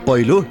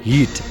 पहिलो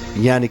हिट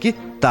यानी कि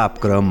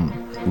तापक्रम,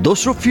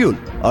 दोस्रो फ्युल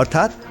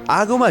अर्थात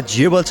आगोमा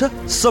जे बल्छ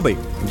सबै,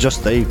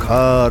 जस्तै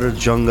घर,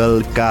 जंगल,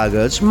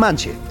 कागज,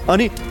 मान्छे।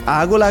 अनि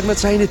आगो लाग्न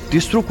चाहिने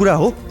तेस्रो कुरा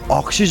हो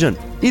अक्सिजन।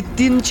 यी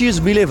 3 चीज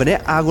मिले भने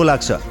आगो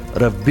लाग्छ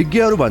र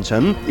विज्ञहरू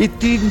भन्छन् यी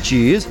 3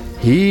 चीज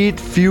हिट,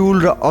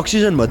 फ्युल र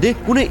अक्सिजन मध्ये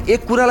कुनै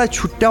एक कुरालाई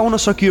छुट्याउन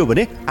सकियो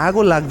भने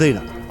आगो लाग्दैन।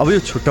 अब यो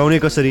छुट्याउने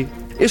कसरी?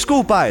 यसको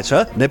उपाय छ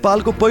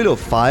नेपालको पहिलो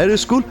फायर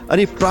स्कुल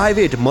अनि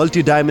private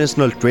multi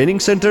dimensional training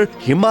centre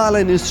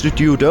Himalayan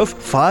institute of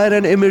fire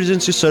and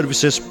emergency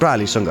services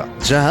प्रालीसँग,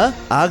 जहाँ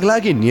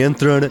आगलागी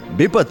नियन्त्रण,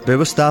 विपद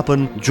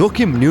व्यवस्थापन,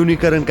 जोखिम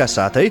न्यूनीकरणका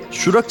साथै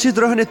सुरक्षित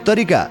रहने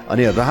तरिका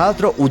अनि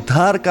राहत र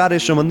उद्धार कार्य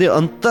सम्बन्धी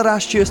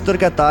अन्तर्राष्ट्रिय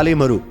स्तरका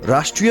तालिमहरू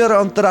राष्ट्रिय र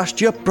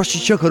अन्तर्राष्ट्रिय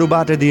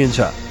प्रशिक्षकहरूबाट दिइन्छ।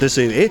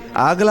 त्यसैले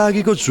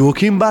आगलागीको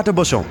जोखिमबाट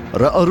बचौं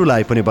र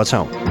अरूलाई पनि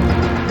बचाउँ।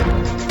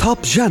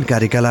 थप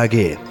जानकारीका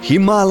लागि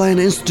Himalayan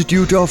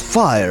institute of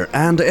fire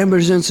and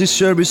emergency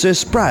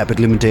services private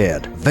limited,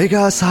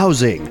 Vegas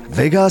housing,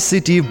 Vegas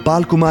city,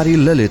 Balkumari,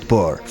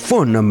 Lalitpur.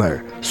 Phone number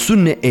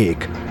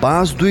 01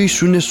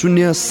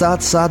 5200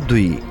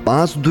 772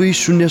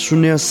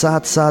 5200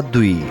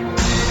 772।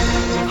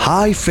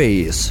 High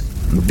face,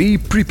 be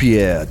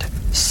prepared,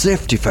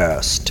 safety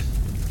first.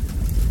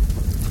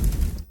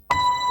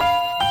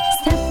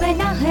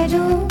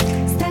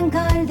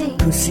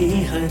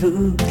 खुसीहरू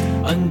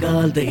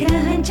अङ्गाल्दै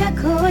रहन्छ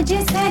खोज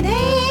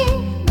सधैँ,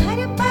 भर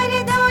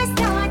पर्दो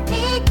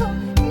साथीको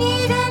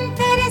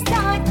निरन्तर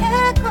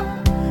साथको,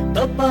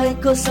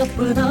 तपाईको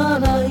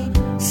सपनालाई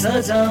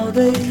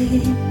सजाउँदै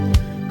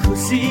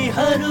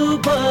खुसीहरू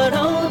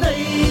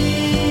बढाउँदै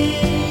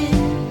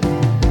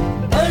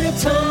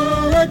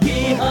बढ्छौँ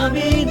अघि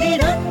हामी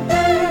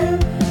निरन्तर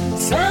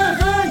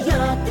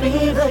सहयात्री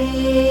भई।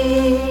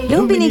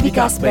 लुम्बिनी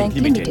विकास बैंक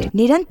लिमिटेड,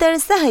 निरन्तर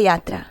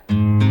सहयात्रा।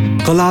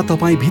 कला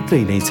तपाईँ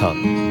भित्रै नै छ,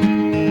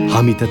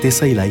 हामी त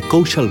त्यसैलाई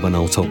कौशल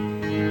बनाउँछौँ।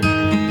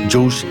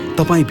 जोश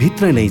तपाईँ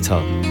भित्र नै छ,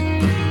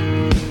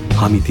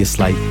 हामी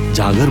त्यसलाई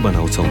जागर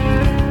बनाउँछौँ।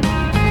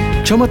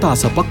 क्षमता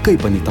छ पक्कै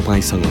पनि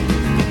तपाईँसँग,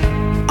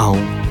 आऊ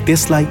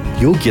त्यसलाई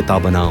योग्यता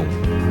बनाऊ।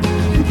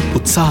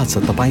 उत्साह छ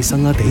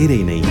तपाईँसँग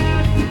धेरै नै,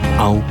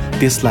 आऊ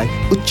त्यसलाई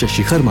उच्च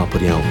शिखरमा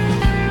पुर्याऊ।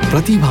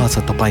 प्रतिभा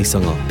छ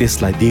तपाईसँग,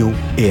 त्यसलाई दिउँ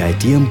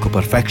AITM को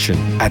पर्फेक्सन।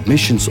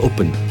 Admissions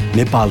open.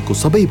 नेपालको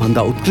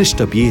सबैभन्दा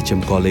उत्कृष्ट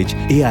BHM कलेज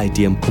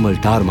AITM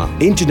कुमलटारमा,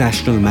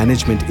 इन्टरनेशनल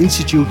म्यानेजमेन्ट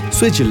इन्स्टिट्युट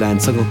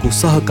स्विजरल्यान्डसँगको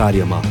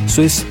सहकार्यमा,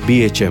 स्विस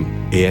BHM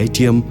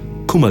AITM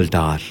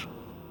कुमलटार।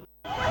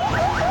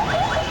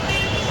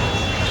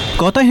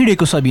 कता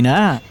हिँडेको सबिना?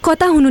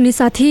 कता हुनु नि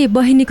साथी,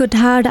 बहिनीको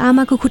ढाड,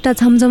 आमाको खुट्टा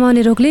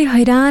झमझमाउने रोगले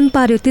हैरान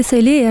पार्यो,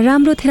 त्यसैले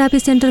राम्रो थेरापी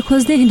सेन्टर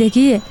खोज्दै हिँडे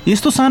कि।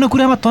 यस्तो सानो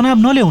कुरामा तनाव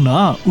नल्याउ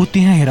न, उ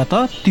त्यहाँ हेर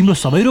त तिम्रो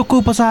सबै रोगको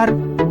उपचार।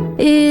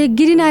 ए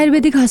गिरिन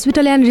आयुर्वेदिक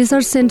हस्पिटल एन्ड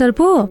रिसर्च सेन्टर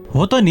पो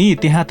हो त नि।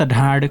 त्यहाँ त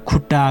ढाड,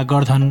 खुट्टा,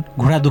 गर्दन,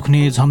 घुँडा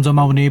दुख्ने,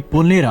 झमझमाउने,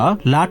 पोल्ने र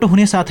लाटो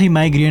हुने साथै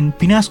माइग्रेन,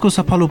 पिनासको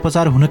सफल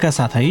उपचार हुनका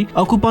साथै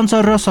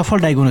अकुपञ्चर र सफल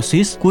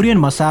डायग्नोसिस, कोरियन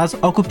मसाज,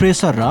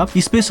 अकुप्रेसर र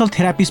स्पेशल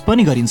थेरापिस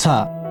पनि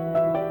गरिन्छ।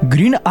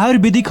 Green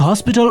Ayurvedic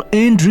hospital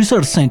and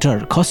research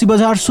centre, खसी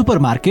बजार सुपर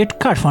मार्केट,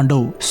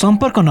 काठमाडौँ।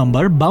 सम्पर्क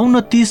नम्बर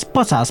 5230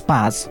 50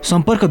 5।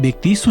 सम्पर्क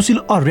व्यक्ति सुशील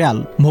अर्याल।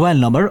 Mobile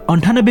number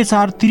 98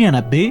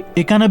 493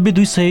 91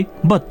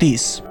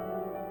 232।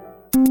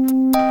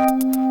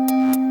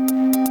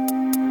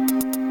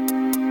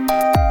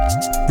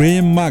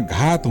 प्रेममा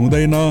घात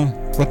हुँदैन,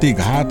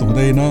 प्रतिघात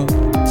हुँदैन।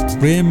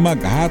 प्रेममा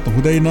घात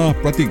हुँदैन,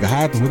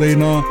 प्रतिघात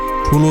हुँदैन।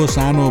 ठुलो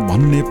सानो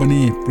भन्ने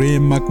पनि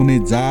प्रेममा कुनै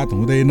जात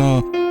हुँदैन।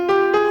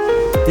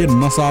 ए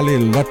नसाले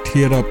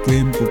लट्ठिएर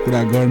प्रेमको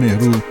कुरा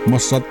गर्नेहरू म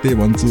सत्य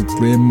भन्छु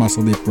प्रेममा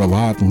सधैँ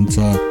प्रभात हुन्छ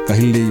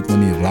कहिल्यै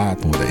पनि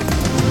रात हुँदैन।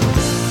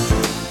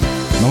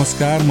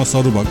 नमस्कार, म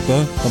सरु भक्त।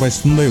 तपाईँ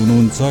सुन्दै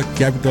हुनुहुन्छ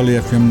क्यापिटल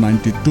FM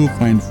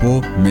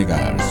 92.4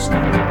 मेगाहर्ज।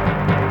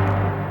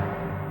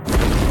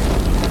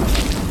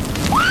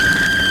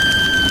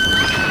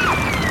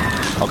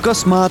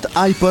 अकस्मात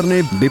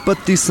आइपर्ने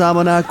विपत्ति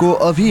सामनाको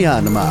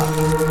अभियानमा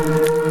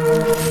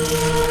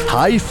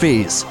हाई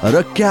फेस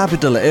र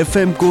क्यापिटल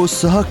FM को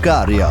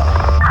सहकार्य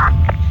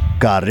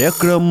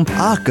कार्यक्रम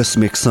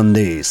आकस्मिक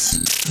सन्देश।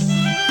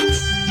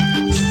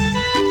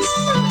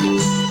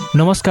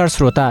 नमस्कार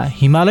श्रोता,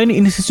 Himalayan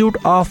institute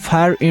of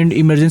fire and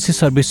emergency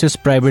services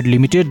private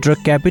limited र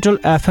क्यापिटल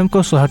FM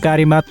को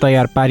सहकारीमा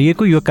तयार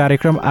पारिएको यो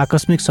कार्यक्रम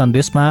आकस्मिक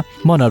सन्देशमा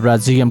म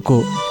नवराज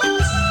जीएमको।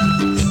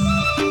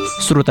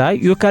 श्रोता,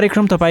 यो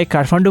कार्यक्रम तपाईँ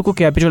काठमाडौँको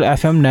क्यापिटल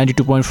FM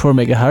 92.4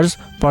 मेगाहर्ज,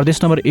 प्रदेश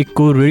नम्बर 1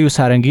 को रेडियो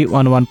सारङ्गी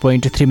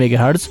 101.3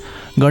 मेगाहर्ज,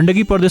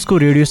 गण्डकी प्रदेशको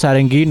रेडियो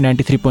सारङ्गी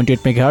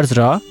 93.8 मेगाहर्ज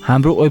र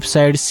हाम्रो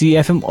वेबसाइट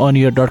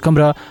cfmoneer.com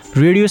र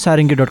रेडियो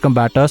सारङ्गी.com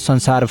बाट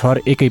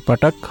संसारभर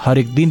एकैपटक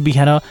हरेक दिन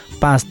बिहान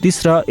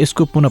 5:30 र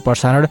यसको पुनः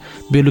प्रसारण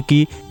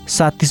बेलुकी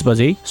 7:30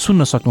 बजे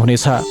सुन्न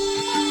सक्नुहुनेछ।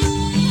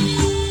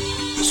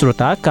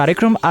 श्रोता,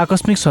 कार्यक्रम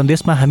आकस्मिक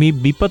सन्देशमा हामी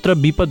विपद र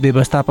विपद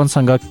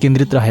व्यवस्थापनसँग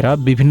केन्द्रित रहेर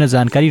विभिन्न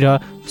जानकारी र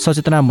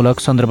सचेतनामूलक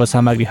सन्दर्भ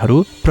सामग्रीहरू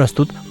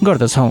प्रस्तुत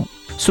गर्दछौँ।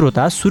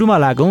 श्रोता, सुरुमा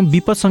लागौँ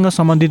विपदसँग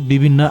सम्बन्धित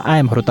विभिन्न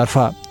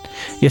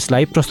आयामहरूतर्फ।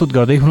 यसलाई प्रस्तुत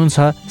गर्दै हुनुहुन्छ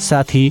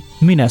साथी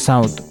मिना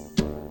साउद।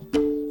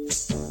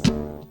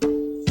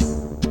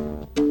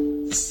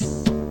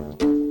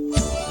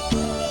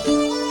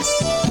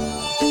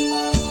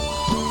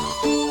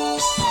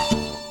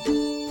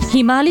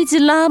 हिमाली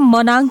जिल्ला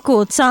मनाङको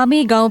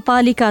चामे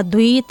गाउँपालिका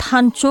 2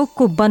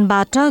 थानचोकको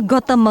वनबाट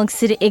गत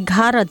मङ्सिर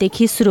 11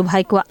 देखि सुरु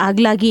भएको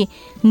आगलागी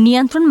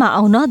नियन्त्रणमा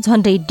आउन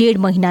झण्डै 1.5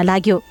 महिना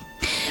लाग्यो।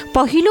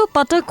 पहिलो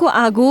पटकको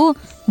आगो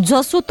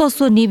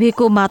जसोतसो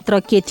निभेको मात्र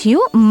के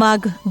थियो,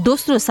 माघ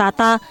दोस्रो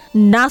साता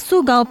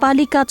नासो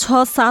गाउँपालिका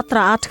 6, 7 र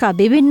 8 का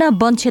विभिन्न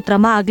वन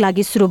क्षेत्रमा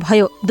आगलागी सुरु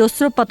भयो।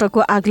 दोस्रो पटकको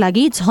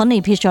आगलागी झनै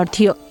भीषण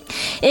थियो।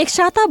 एक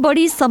साता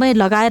बढी समय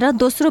लगाएर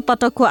दोस्रो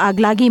पटकको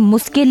आगलागी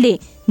मुस्किलले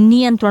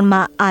नियन्त्रणमा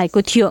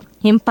आएको थियो।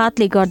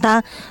 हिमपातले गर्दा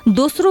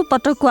दोस्रो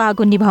पटकको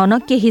आगो निभाउन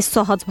केही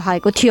सहज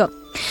भएको थियो।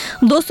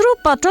 दोस्रो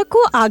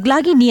पटकको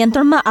आगलागी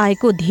नियन्त्रणमा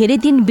आएको धेरै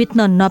दिन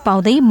बित्न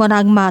नपाउँदै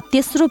मनाङमा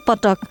तेस्रो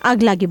पटक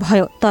आगलागी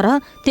भयो। तर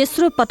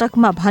तेस्रो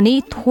पटकमा भने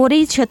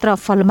थोरै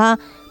क्षेत्रफलमा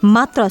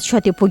मात्र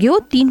क्षति पुग्यो।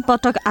 3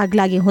 पटक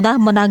आगलागी हुँदा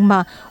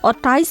मनाङमा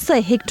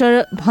 2800 हेक्टर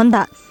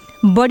भन्दा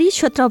बढी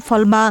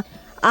क्षेत्रफलमा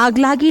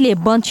आगलागीले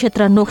वन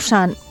क्षेत्र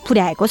नोक्सान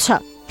पुर्याएको छ।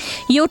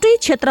 एउटै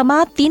क्षेत्रमा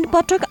 3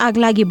 पटक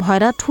आगलागी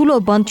भएर ठूलो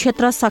वन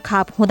क्षेत्र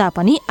सखाप हुँदा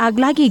पनि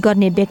आगलागी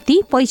गर्ने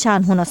व्यक्ति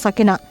पहिचान हुन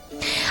सकेन।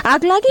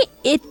 आगलागी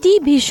यति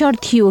भीषण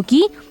थियो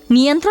कि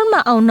नियन्त्रणमा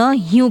आउन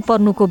हिउँ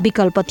पर्नुको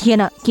विकल्प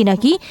थिएन,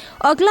 किनकि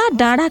अग्ला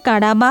डाँडा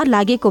काँडामा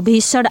लागेको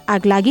भीषण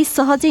आगलागी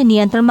सहजै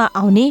नियन्त्रणमा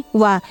आउने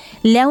वा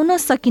ल्याउन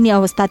सकिने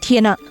अवस्था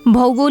थिएन।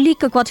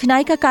 भौगोलिक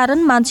कठिनाइका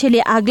कारण मान्छेले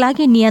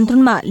आगलागी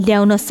नियन्त्रणमा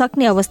ल्याउन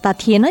सक्ने अवस्था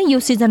थिएन। यो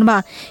सिजनमा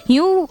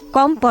हिउँ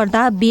कम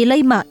पर्दा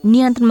बेलैमा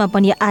नियन्त्रणमा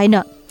पनि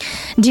आएन।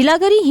 ढिला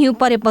गरी हिउँ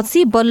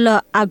परेपछि बल्ल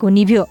आगो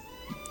निभ्यो।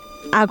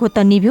 आगो त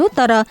निभ्यो,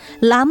 तर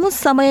लामो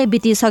समय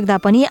बितिसक्दा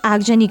पनि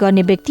आगजनी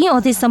गर्ने व्यक्ति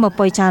अझैसम्म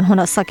पहिचान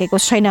हुन सकेको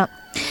छैन।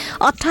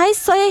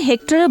 2800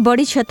 हेक्टर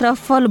बढी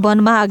क्षेत्रफल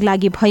वनमा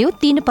आगलागी भयो।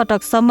 3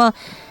 पटकसम्म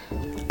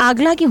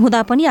आगलागी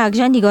हुँदा पनि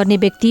आगजनी गर्ने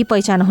व्यक्ति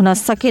पहिचान हुन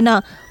सकेन।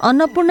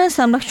 अन्नपूर्ण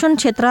संरक्षण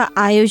क्षेत्र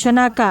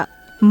आयोजनाका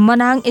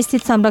मनाङ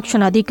स्थित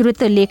संरक्षण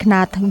अधिकृत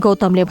लेखनाथ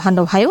गौतमले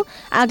भन्नुभयो,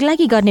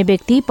 आगलागी गर्ने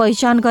व्यक्ति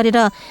पहिचान गरेर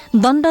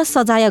दण्ड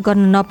सजाय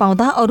गर्न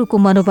नपाउँदा अरूको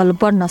मनोबल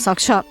बढ्न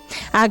सक्छ।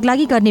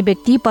 आगलागी गर्ने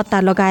व्यक्ति पत्ता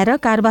लगाएर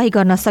कारबाही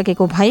गर्न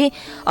सकेको भए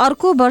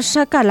अर्को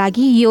वर्षका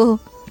लागि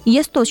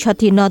यस्तो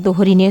क्षति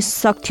नदोहोरिने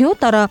सक्थ्यो,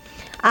 तर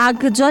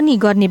आगजनी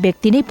गर्ने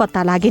व्यक्ति नै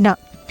पत्ता लागेन।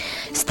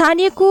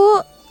 स्थानीयको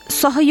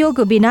सहयोग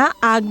बिना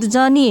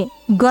आगजनी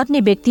गर्ने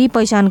व्यक्ति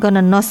पहिचान गर्न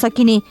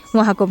नसकिने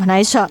उहाँको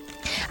भनाइ छ।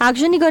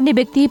 आगजनी गर्ने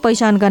व्यक्ति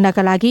पहिचान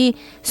गर्नका लागि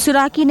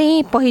सुराकी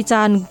नै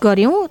पहिचान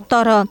गर्यौं,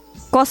 तर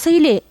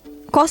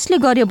कसले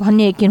गर्यो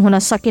भन्ने यकिन हुन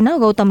सकेन।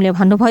 गौतमले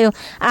भन्नुभयो,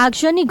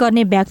 आगजनी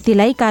गर्ने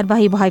व्यक्तिलाई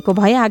कारबाही भएको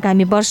भए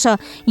आगामी वर्ष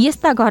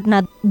यस्ता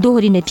घटना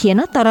दोहोरिने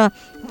थिएन, तर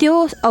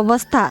त्यो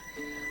अवस्था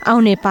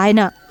आउने पाएन।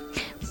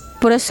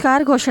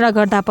 पुरस्कार घोषणा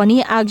गर्दा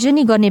पनि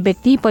आगजनी गर्ने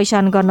व्यक्ति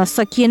पहिचान गर्न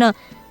सकिएन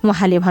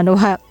उहाँले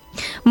भन्नुभयो।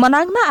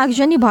 मनाङमा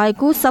आगजनी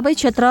भएको सबै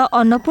क्षेत्र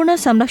अन्नपूर्ण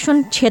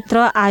संरक्षण क्षेत्र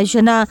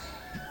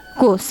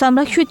आयोजनाको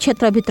संरक्षित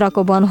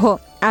क्षेत्रभित्रको वन हो।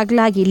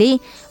 आगलागीले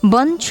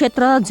वन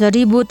क्षेत्र,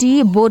 जडीबुटी,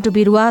 बोट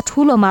बिरुवा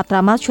ठूलो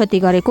मात्रामा क्षति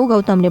गरेको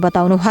गौतमले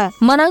बताउनुभयो।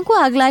 मनाङको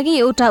आगलागी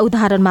एउटा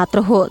उदाहरण मात्र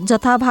हो।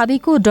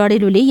 जथाभावीको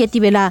डढेलुले यति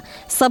बेला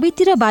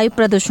सबैतिर वायु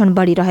प्रदूषण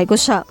बढिरहेको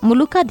छ।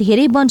 मुलुकका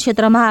धेरै वन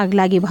क्षेत्रमा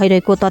आगलागी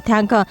भइरहेको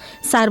तथ्याङ्क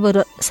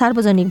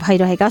सार्वजनिक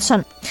भइरहेका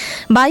छन्।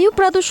 वायु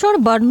प्रदूषण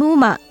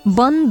बढ्नुमा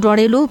वन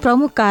डढेलो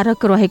प्रमुख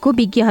कारक रहेको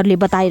विज्ञहरूले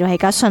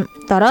बताइरहेका छन्।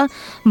 तर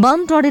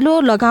वन डढेलो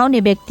लगाउने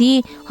व्यक्ति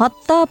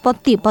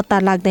हत्तपत्ती पत्ता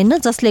लाग्दैन,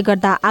 जसले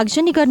गर्दा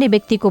आगजनी गर्ने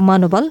व्यक्तिको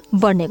मनोबल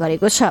बढ्ने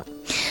गरेको छ।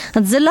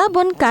 जिल्ला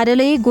वन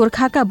कार्यालय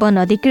गोर्खाका वन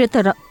अधिकृत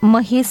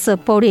महेश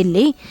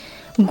पौडेलले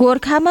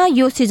गोर्खामा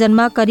यो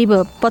सिजनमा करिब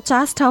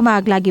 50 ठाउँमा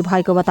आगलागी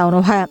भएको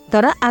बताउनुभयो।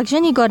 तर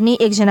आगजनी गर्ने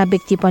एकजना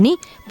व्यक्ति पनि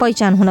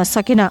पहिचान हुन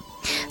सकेन।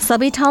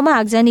 सबै ठाउँमा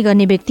आगजनी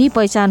गर्ने व्यक्ति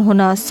पहिचान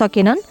हुन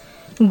सकेनन्।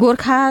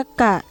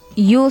 गोर्खाका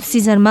यो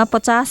सिजनमा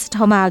 50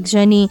 ठाउँमा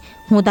आगजनी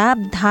हुँदा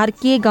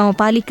धार्के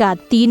गाउँपालिका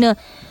 3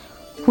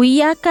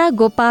 हुइयाका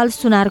गोपाल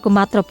सुनारको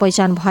मात्र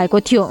पहिचान भएको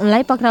थियो।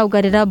 उनलाई पक्राउ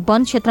गरेर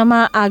वन क्षेत्रमा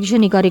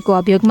आगजनी गरेको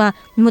अभियोगमा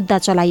मुद्दा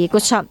चलाइएको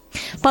छ।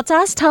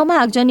 50 ठाउँमा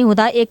आगजनी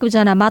हुँदा 1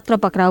 जना मात्र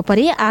पक्राउ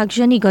परे।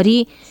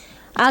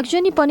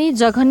 आगजनी पनि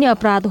जघन्य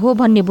अपराध हो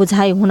भन्ने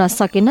बुझाइ हुन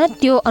सकेन।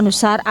 त्यो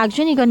अनुसार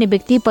आगजनी गर्ने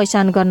व्यक्ति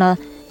पहिचान गर्न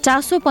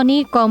चासो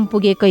पनि कम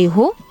पुगेकै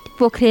हो।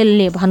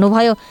 पोखरेलले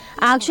भन्नुभयो,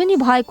 आगजनी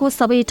भएको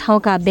सबै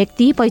ठाउँका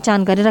व्यक्ति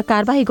पहिचान गरेर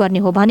कारबाही गर्ने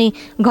हो भने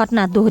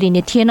घटना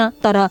दोहोरिने थिएन।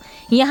 तर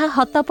यहाँ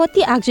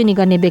हत्तपत्ती आगजनी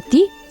गर्ने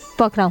व्यक्ति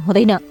पक्राउ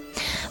हुँदैन।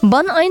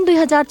 वन ऐन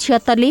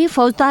 2076ले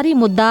फौजदारी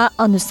मुद्दा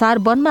अनुसार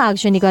वनमा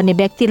आगजनी गर्ने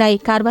व्यक्तिलाई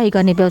कारबाही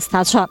गर्ने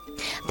व्यवस्था छ।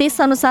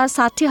 त्यसअनुसार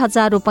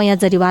 60,000 रुपैयाँ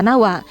जरिवाना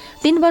वा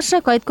 3 वर्ष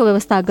कैदको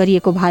व्यवस्था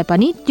गरिएको भए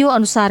पनि त्यो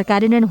अनुसार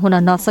कार्यान्वयन हुन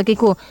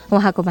नसकेको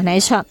उहाँको भनाइ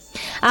छ।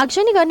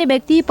 आगजनी गर्ने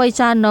व्यक्ति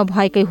पहिचान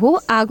नभएकै हो।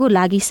 आगो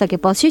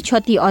लागिसकेपछि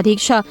क्षति अधिक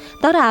छ।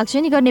 तर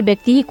आगजनी गर्ने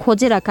व्यक्ति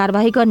खोजेर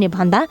कारबाही गर्ने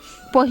भन्दा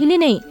पहिले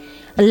नै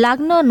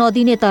लाग्न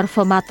नदिने तर्फ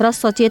मात्र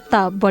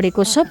सचेतता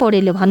बढेको छ।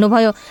 पौडेलले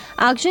भन्नुभयो,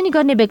 आगजनी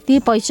गर्ने व्यक्ति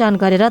पहिचान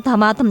गरेर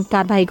धमाधम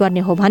कारबाही गर्ने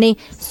हो भने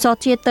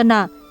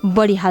सचेतना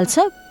बढिहाल्छ।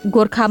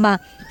 गोर्खामा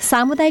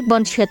सामुदायिक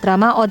वन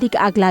क्षेत्रमा अधिक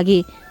आगलागी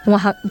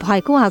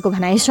भएको उहाँको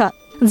भनाइ छ।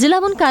 जिल्ला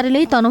वन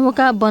कार्यालय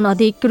तनहुँका वन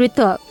अधिकृत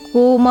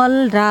कोमल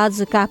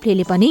राज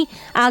काफ्लेले पनि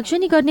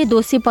आगजनी गर्ने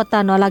दोषी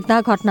पत्ता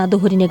नलाग्दा घटना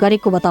दोहोरिने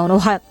गरेको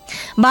बताउनुभयो।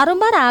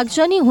 बारम्बार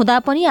आगजनी हुँदा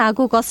पनि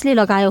आगो कसले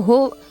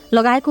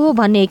लगाएको हो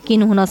भन्ने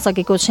यकिन हुन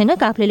सकेको छैन।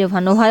 काफ्लेले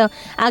भन्नुभयो,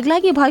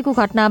 आगलागी भएको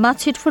घटनामा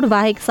छिटफुट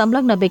बाहेक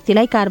संलग्न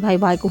व्यक्तिलाई कारबाही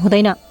भएको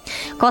हुँदैन।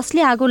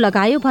 कसले आगो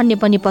लगायो भन्ने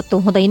पनि पत्तो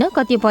हुँदैन।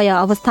 कतिपय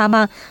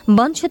अवस्थामा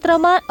वन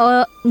क्षेत्रमा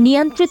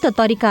अनियन्त्रित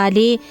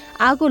तरिकाले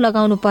आगो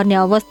लगाउनु पर्ने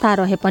अवस्था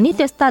रहे पनि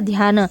त्यस्ता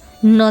ध्यान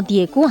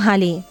नदिएको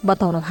उहाँले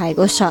बताउनु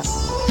भएको छ।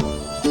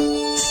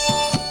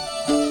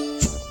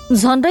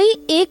 झन्डै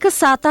 1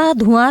 साता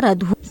धुवा र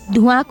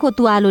धुवाको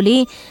तुवालोले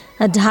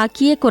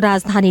ढाकिएको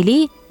राजधानीले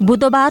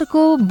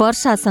बुधबारको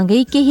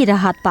वर्षासँगै केही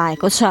राहत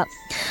पाएको छ।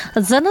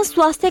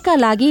 जनस्वास्थ्यका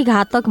लागि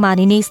घातक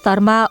मानिने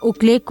स्तरमा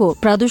उक्लेको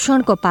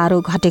प्रदूषणको पारो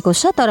घटेको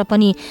छ। तर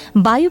पनि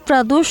वायु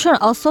प्रदूषण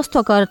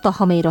अस्वस्थकर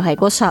तहमै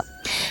रहेको छ।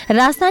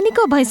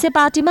 राजधानीको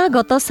भैँसेपाटीमा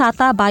गत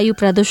साता वायु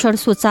प्रदूषण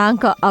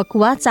सूचाङ्क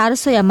अकुवा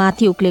 400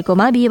 माथि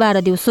उक्लेकोमा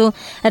बिहिबार दिउँसो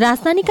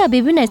राजधानीका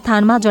विभिन्न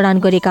स्थानमा जडान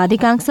गरेका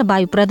अधिकांश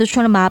वायु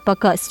प्रदूषण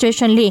मापक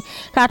स्टेशनले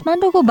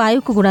काठमाडौँको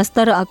वायुको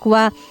गुणस्तर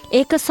अकुवा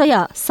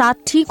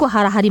 160 को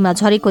हाराहारीमा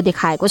झरेको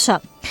देखाएको छ।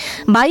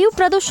 वायु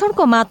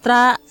प्रदूषणको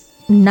मात्रा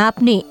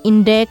नाप्ने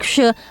इन्डेक्स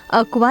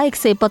अक्वा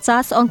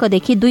 150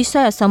 अङ्कदेखि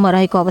 200 सम्म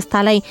रहेको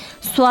अवस्थालाई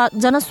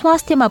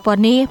जनस्वास्थ्यमा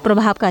पर्ने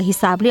प्रभावका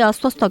हिसाबले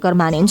अस्वस्थकर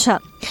मानिन्छ।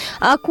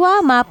 अक्वा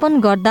मापन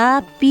गर्दा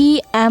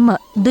PM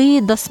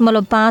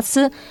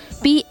 2.5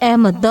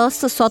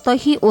 PM10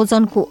 सतही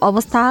ओजनको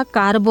अवस्था,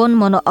 कार्बन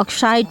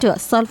मोनोअक्साइड,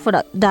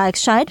 सल्फर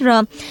डाइअक्साइड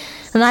र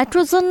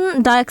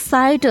नाइट्रोजन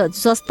डाइअक्साइड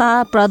जस्ता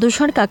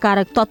प्रदूषणका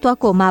कारक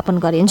तत्त्वको मापन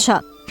गरिन्छ।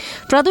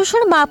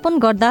 प्रदूषण मापन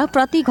गर्दा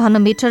प्रति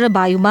घनमिटर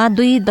वायुमा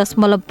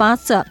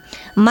 2.5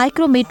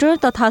 माइक्रोमिटर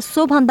तथा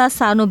सोभन्दा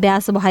सानो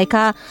व्यास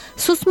भएका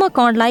सूक्ष्म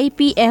कणलाई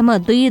PM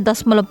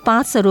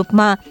 2.5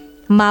 रूपमा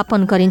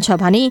मापन गरिन्छ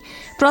भने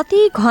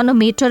प्रति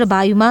घनमिटर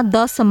वायुमा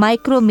 10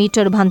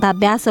 माइक्रोमिटर भन्दा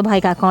व्यास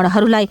भएका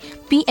कणहरूलाई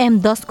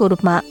PM10 को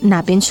रूपमा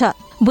नापिन्छ।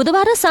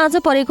 बुधबार साँझ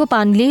परेको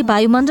पानीले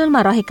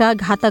वायुमण्डलमा रहेका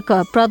घातक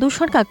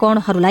प्रदूषणका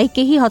कणहरूलाई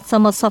केही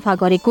हदसम्म सफा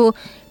गरेको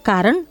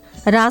कारण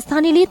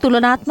राजधानीले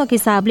तुलनात्मक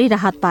हिसाबले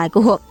राहत पाएको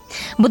हो।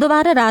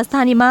 बुधबार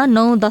राजधानीमा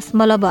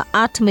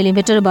 9.8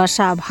 मिलिमिटर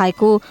वर्षा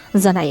भएको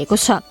जनाइएको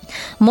छ।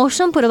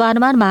 मौसम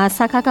पूर्वानुमान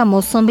महाशाखाका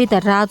मौसमविद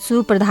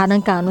राजु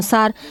प्रधानका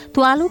अनुसार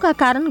तुवालुका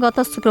कारण गत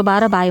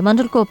शुक्रबार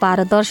वायुमण्डलको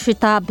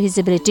पारदर्शिता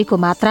भिजिबिलिटीको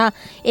मात्रा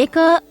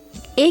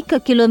 1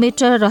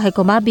 किलोमिटर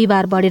रहेकोमा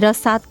बिहिबार बढेर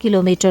 7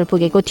 किलोमिटर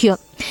पुगेको थियो।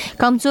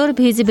 कमजोर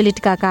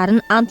भिजिबिलिटीका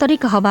कारण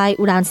आन्तरिक हवाई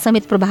उडान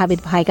समेत प्रभावित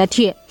भएका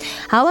थिए।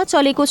 हावा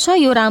चलेको छ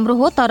यो राम्रो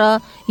हो, तर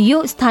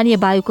यो स्थानीय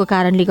वायुको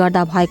कारणले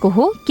गर्दा भएको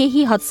हो।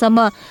 केही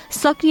हदसम्म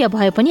सक्रिय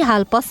भए पनि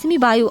हाल पश्चिमी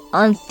वायु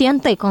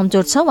अत्यन्तै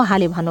कमजोर छ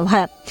उहाँले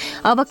भन्नुभयो।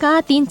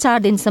 अबका 3-4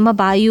 दिनसम्म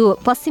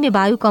पश्चिमी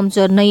वायु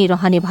कमजोर नै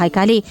रहने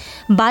भएकाले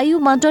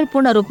वायुमण्डल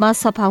पूर्ण रूपमा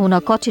सफा हुन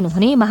कठिन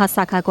हुने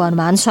महाशाखाको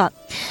अनुमान छ।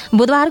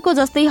 बुधबारको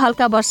जस्तै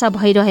हल्का वर्षा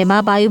भइरहेमा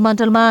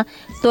वायुमण्डलमा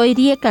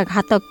तैरिएका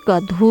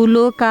घातक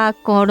धुलोका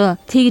कण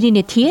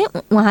थिग्रिने थिए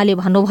उहाँले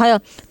भन्नुभयो।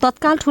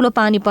 तत्काल ठूलो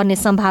पानी पर्ने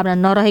सम्भावना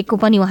नरहेको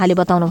पनि उहाँले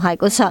बताउनु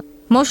भएको छ।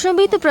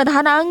 मौसमविद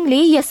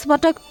प्रधानाङले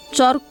यसपटक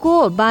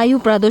चर्को वायु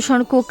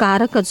प्रदूषणको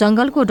कारक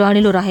जंगलको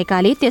डढेलो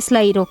रहेकाले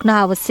त्यसलाई रोक्न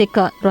आवश्यक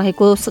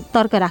रहेको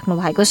तर्क राख्नु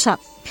भएको छ।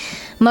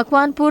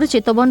 मकवानपुर,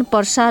 चितवन,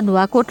 पर्सा,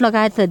 नुवाकोट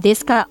लगायत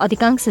देशका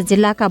अधिकांश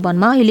जिल्लाका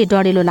वनमा अहिले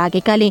डढेलो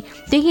लागेकाले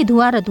त्यही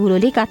धुवा र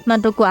धुलोले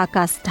काठमाडौँको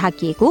आकाश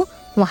ढाकिएको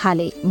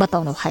उहाँले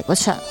बताउनु भएको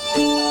छ।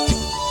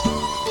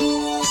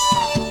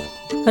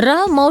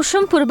 र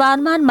मौसम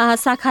पूर्वानुमान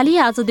महाशाखाले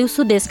आज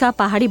दिउँसो देशका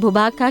पहाड़ी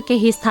भूभागका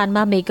केही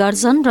स्थानमा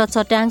मेघगर्जन र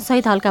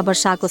चट्याङसहित हल्का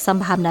वर्षाको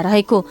सम्भावना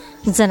रहेको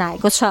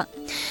जनाएको छ।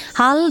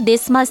 हाल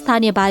देशमा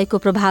स्थानीय वायुको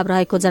प्रभाव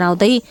रहेको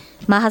जनाउँदै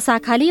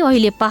महाशाखाले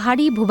अहिले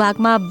पहाड़ी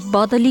भूभागमा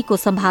बदलीको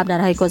सम्भावना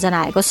रहेको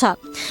जनाएको छ।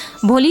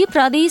 भोलि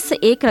प्रदेश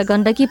 1 र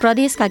गण्डकी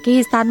प्रदेशका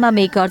केही स्थानमा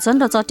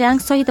मेघगर्जन र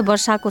चट्याङसहित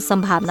वर्षाको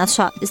सम्भावना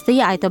छ। यस्तै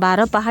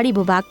आइतबार पहाड़ी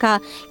भूभागका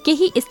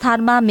केही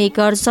स्थानमा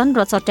मेघगर्जन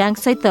र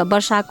चट्याङसहित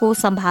वर्षाको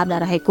सम्भावना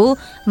रहेको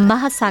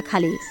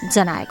महाशाखाले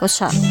जनाएको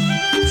छ।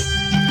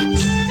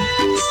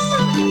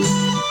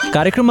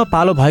 कार्यक्रममा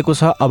पालो भएको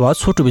छ अब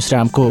छोटो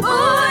विश्रामको।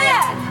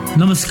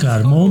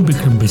 नमस्कार, म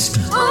विक्रम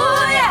विष्ट।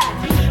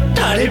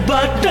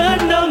 टाढेबाट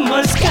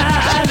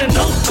नमस्कार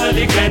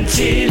नौकली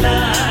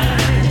कान्छीलाई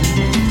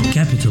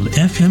क्यापिटल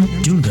एफएम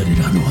ट्युन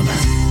गरिरहनु होला।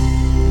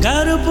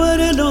 गाह्रो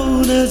परेन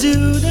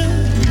जिउन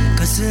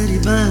कसरी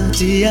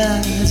बाँची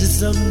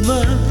आजसम्म,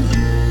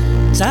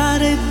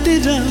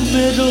 चारैतिर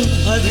मेरो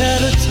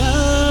अँध्यारो छ।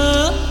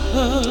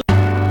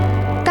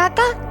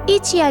 काका यी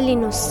चिया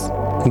लिनुस्।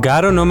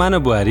 गाह्रो नमान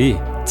बुहारी,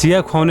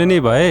 चिया खुवाउने नै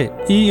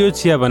भए यो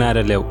चिया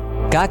बनाएर ल्याऊ।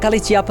 काकाले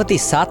चियापत्ती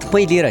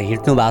साथमै लिएर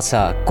हिँड्नु भएको छ।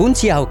 कुन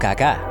चिया हो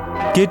काका?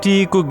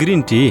 केटीको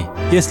ग्रिन टी।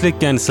 यसले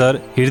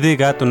क्यान्सर,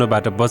 हृदयघात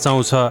हुनबाट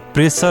बचाउँछ,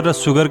 प्रेसर र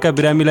सुगरका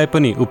बिरामीलाई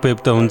पनि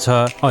उपयुक्त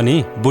हुन्छ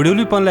अनि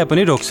बुढ्यौलीपनलाई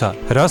पनि रोक्छ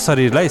र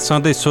शरीरलाई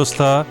सधैँ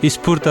स्वस्थ,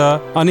 स्फूर्त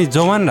अनि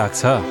जवान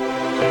राख्छ।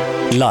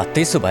 ल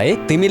त्यसो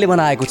भए तिमीले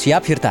बनाएको चिया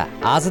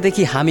फिर्ता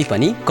आजदेखि हामी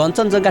पनि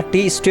कञ्चनजङ्घा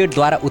टी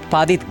स्टेटद्वारा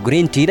उत्पादित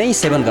ग्रिन टी नै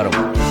सेवन गरौँ।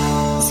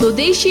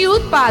 स्वदेशी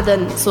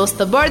उत्पादन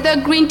स्वस्थ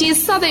वर्धक ग्रिन टी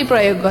सधैँ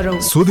प्रयोग गरौँ।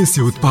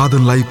 स्वदेशी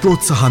उत्पादनलाई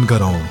प्रोत्साहन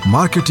गरौँ।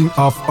 Marketing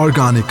of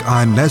organic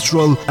and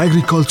natural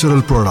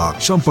agricultural product.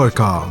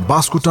 सम्पर्क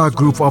Baskota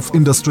group of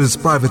industries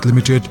private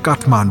limited,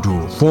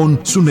 Kathmandu. Phone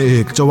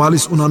 01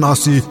 44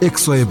 79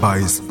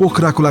 122।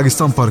 पोखराको लागि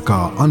सम्पर्क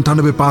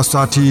 98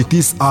 560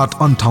 30 8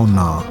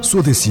 58।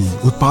 स्वदेशी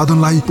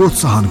उत्पादनलाई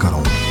प्रोत्साहन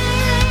गरौँ।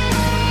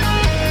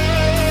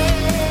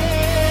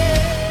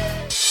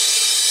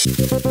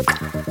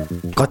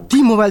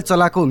 कति मोबाइल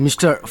चलाएको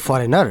मिस्टर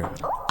फरेनर?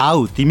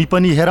 आऊ तिमी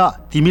पनि हेर,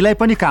 तिमीलाई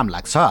पनि काम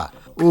लाग्छ।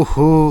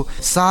 ओहो,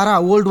 सारा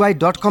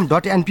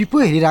worldwide.com.np पो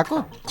हेरिरहेको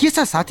के छ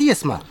साथी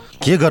यसमा?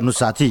 के गर्नु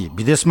साथी,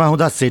 विदेशमा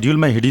हुँदा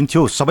शेड्युलमा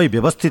हिँडिन्थ्यो, सबै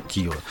व्यवस्थित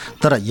थियो।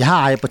 तर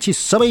यहाँ आएपछि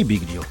सबै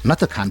बिग्रियो। न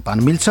त खानपान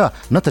मिल्छ,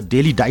 न त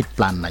डेली डाइट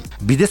प्लान नै।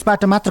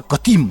 विदेशबाट मात्र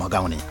कति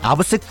मगाउने।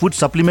 आवश्यक फुड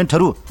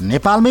सप्लिमेन्टहरू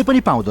नेपालमै पनि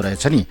पाउँदो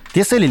रहेछ नि,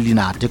 त्यसैले लिन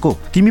आँटेको।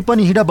 तिमी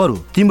पनि हिँड बरु।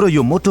 तिम्रो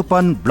यो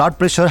मोटोपन, ब्लड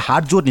प्रेसर,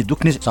 हार्ट जोड्ने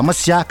दुख्ने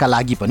समस्याका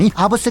लागि पनि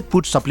आवश्यक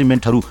फुड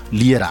सप्लिमेन्टहरू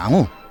लिएर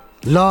आऊ।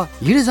 ल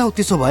हिँड जाऊ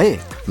त्यसो भए।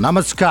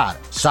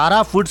 नमस्कार,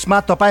 सारा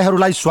फुड्समा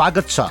तपाईहरूलाई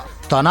स्वागत छ।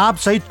 तनाव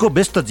सहितको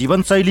व्यस्त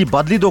जीवनशैली,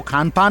 बदलिदो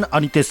खानपान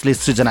अनि त्यसले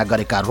सृजना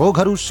गरेका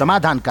रोगहरू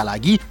समाधानका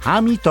लागि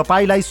हामी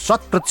तपाईलाई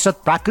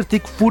 100%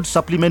 प्राकृतिक फुड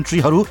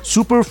सप्लिमेन्ट्रीहरू,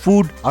 सुपर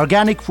फुड,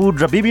 अर्ग्यानिक फुड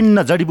र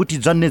विभिन्न जडीबुटी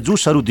जन्य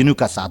जुसहरू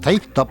दिनुका साथै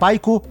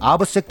तपाईको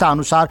आवश्यकता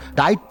अनुसार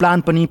डाइट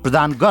प्लान पनि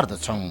प्रदान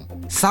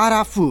गर्दछौँ।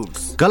 Sara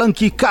foods,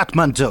 Kalanki,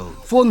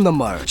 Kathmandu. Phone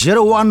number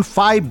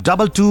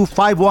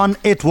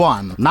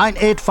 015225181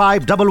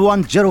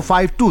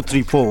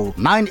 985110524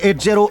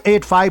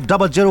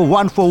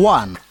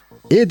 9808500141।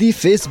 यदि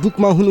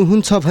फेसबुकमा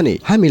हुनुहुन्छ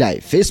भने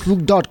हामीलाई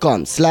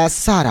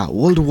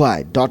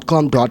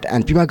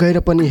facebook.com/saraworldwide.com.np मा गएर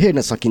पनि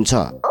हेर्न सकिन्छ।